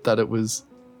told that it was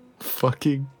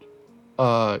fucking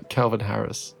Calvin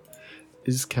Harris.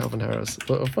 Is Calvin Harris?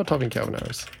 If I type in Calvin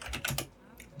Harris,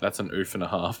 That's an oof and a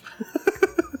half.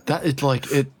 that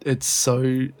it's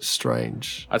so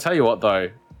strange. I tell you what,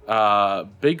 though,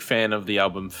 big fan of the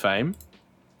album Fame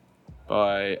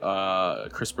by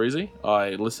Chris Breezy.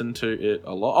 I listened to it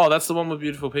a lot. Oh, that's the one with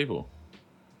Beautiful People.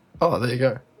 Oh, there you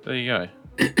go. There you go.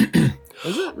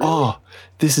 Is it? Really? Oh,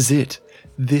 this is it.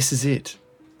 This is it.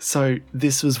 So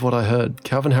this was what I heard.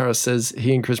 Calvin Harris says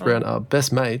he and Chris Brown are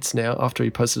best mates now after he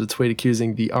posted a tweet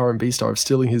accusing the R&B star of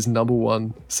stealing his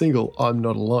 #1 single, I'm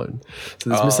Not Alone.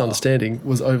 So this misunderstanding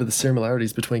was over the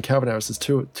similarities between Calvin Harris's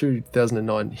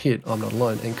 2009 hit, I'm Not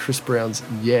Alone, and Chris Brown's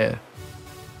Yeah.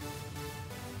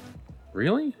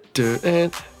 Really?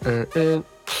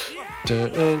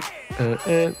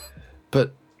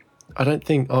 But I don't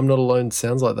think I'm Not Alone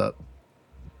sounds like that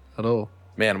at all.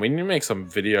 Man, we need to make some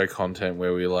video content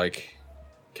where we, like,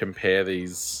 compare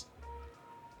these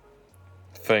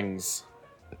things.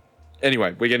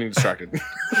 Anyway, we're getting distracted.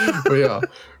 We are.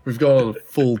 We've gone on a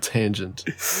full tangent.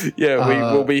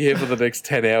 Yeah, we'll be here for the next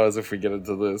 10 hours if we get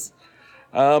into this.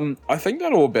 I think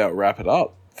that'll about wrap it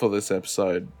up for this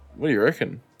episode. What do you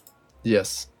reckon?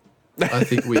 Yes. I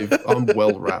think I'm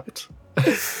well wrapped.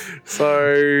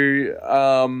 So,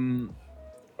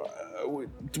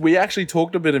 we actually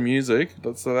talked a bit of music.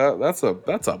 That's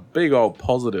a big old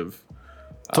positive.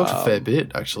 Talked a fair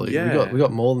bit, actually. Yeah. We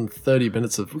got more than 30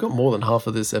 minutes we got more than half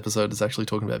of this episode is actually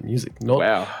talking about music, not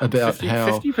about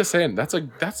 50%.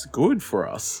 That's good for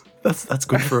us. That's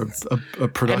good for a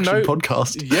production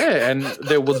podcast. Yeah, and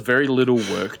there was very little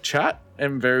work chat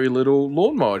and very little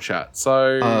lawnmower chat.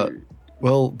 So,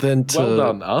 well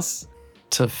done, us.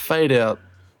 To fade out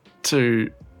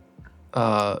to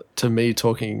me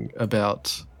talking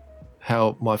about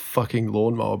how my fucking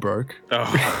lawnmower broke.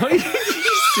 Oh, are you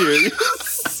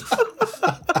serious?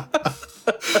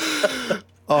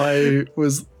 I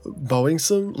was mowing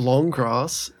some long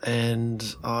grass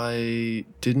and I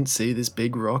didn't see this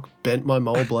big rock, bent my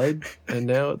mower blade, and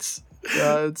now it's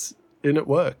in at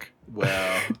work.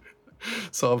 Wow.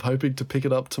 So I'm hoping to pick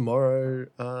it up tomorrow,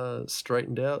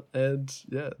 straightened out, and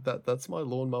yeah, that's my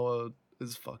lawnmower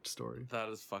is fucked story. That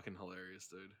is fucking hilarious,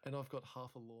 dude. And I've got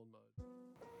half a lawn mowed.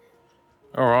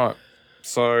 All right.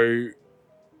 So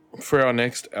for our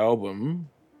next album,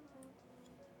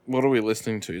 what are we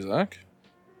listening to, Zach?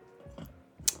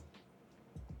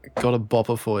 Got a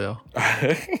bopper for you.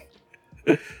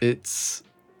 It's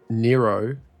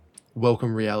Nero,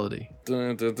 Welcome Reality.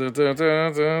 Where's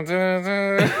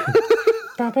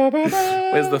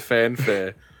the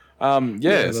fanfare?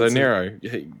 So Nero,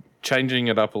 changing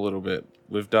it up a little bit.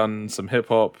 We've done some hip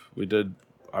hop. We did,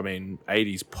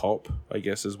 80s pop, I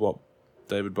guess is what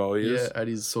David Bowie is. Yeah,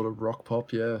 80s sort of rock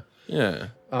pop, yeah. Yeah.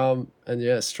 And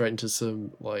yeah, straight into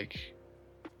some like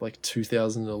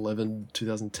 2011,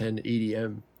 2010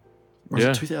 EDM. Or was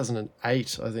it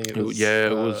 2008, I think it was. Yeah,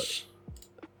 it was.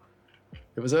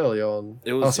 It was early on.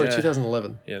 It was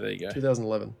 2011. Yeah, there you go.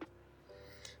 2011.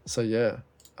 So yeah,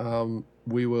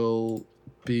 we will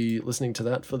be listening to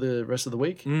that for the rest of the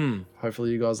week. Hopefully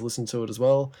you guys listen to it as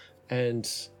well. And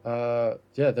then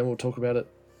we'll talk about it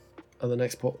on the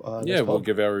next pod. We'll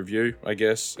give our review, I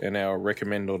guess, and our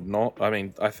recommend or not.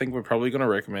 I think we're probably going to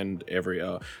recommend every...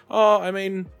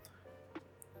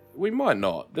 we might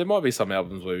not. There might be some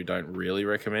albums where we don't really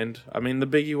recommend. The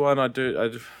biggie one,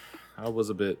 I was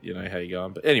a bit, how you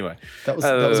going? But anyway. That was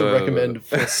a recommend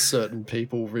for certain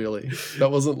people, really. That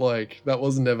was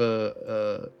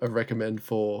never a recommend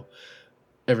for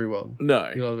everyone.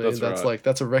 No. You know what I mean? That's right.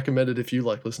 That's a recommended if you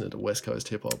like listening to West Coast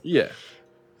hip hop. Yeah.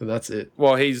 And that's it.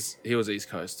 Well, he was East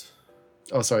Coast.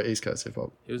 Oh, sorry, East Coast hip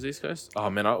hop. He was East Coast? Oh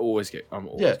man, I'm always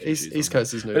East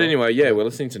Coast is new. But anyway, we're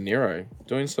listening to Nero.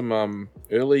 Doing some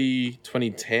early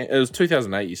 2010. It was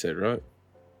 2008 you said, right?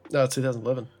 No,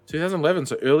 2011. 2011,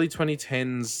 so early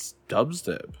 2010s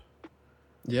dubstep.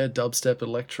 Yeah, dubstep,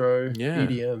 electro,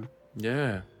 EDM.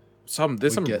 Yeah.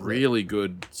 There's some really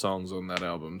good songs on that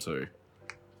album too.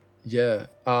 Yeah.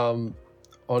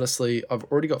 Honestly, I've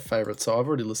already got favorites, so I've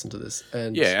already listened to this.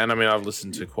 And I've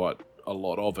listened to quite a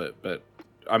lot of it, but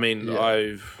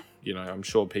I'm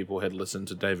sure people had listened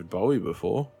to David Bowie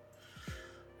before.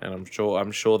 And I'm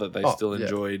sure that they still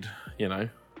enjoyed,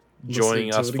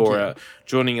 joining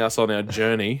us on our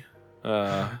journey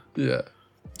to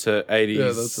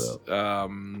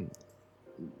 80s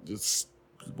just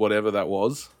whatever that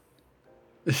was.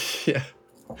 Yeah.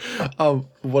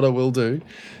 What I will do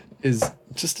is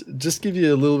just give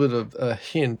you a little bit of a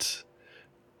hint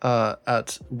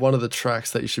at one of the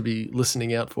tracks that you should be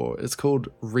listening out for. It's called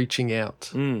 "Reaching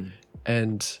Out,"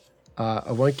 and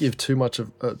I won't give too much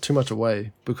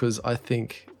away because I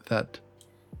think that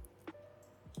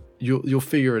you'll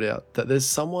figure it out. That there's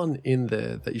someone in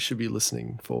there that you should be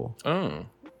listening for. Oh,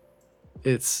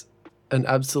 it's an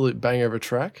absolute banger of a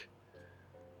track.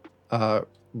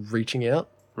 Reaching Out.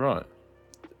 Right.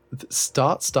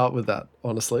 Start with that,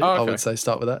 honestly. Oh, okay. I would say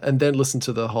start with that and then listen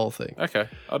to the whole thing. Okay,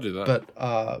 I'll do that.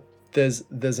 But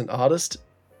there's an artist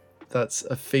that's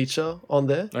a feature on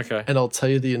there. Okay. And I'll tell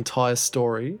you the entire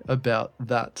story about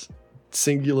that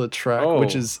singular track,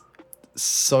 which is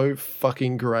so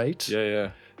fucking great.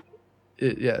 Yeah.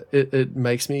 It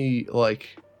makes me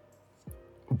like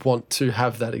want to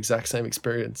have that exact same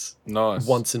experience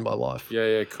once in my life.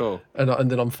 Yeah, cool. And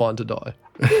then I'm fine to die.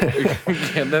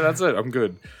 And then that's it. I'm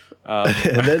good.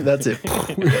 And then that's it.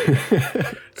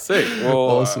 Sick. Well,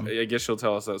 awesome. I guess you'll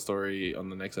tell us that story on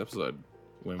the next episode.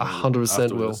 When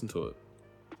 100% will. Listen to it.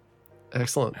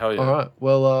 Excellent. Hell yeah. All right.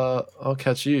 Well, I'll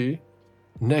catch you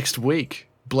next week.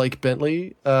 Blake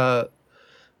Bentley. My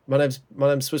name's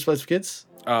Switchblades for Kids.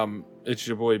 It's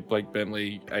your boy Blake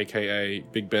Bentley, aka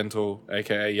Big Bentle,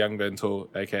 aka Young Bentle,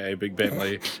 aka Big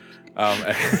Bentley.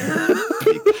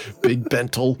 Big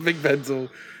Bentle. Big Bentle.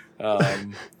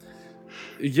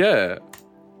 Yeah.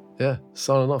 Yeah.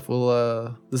 Signing off.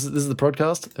 We'll this is the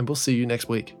podcast, and we'll see you next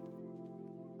week.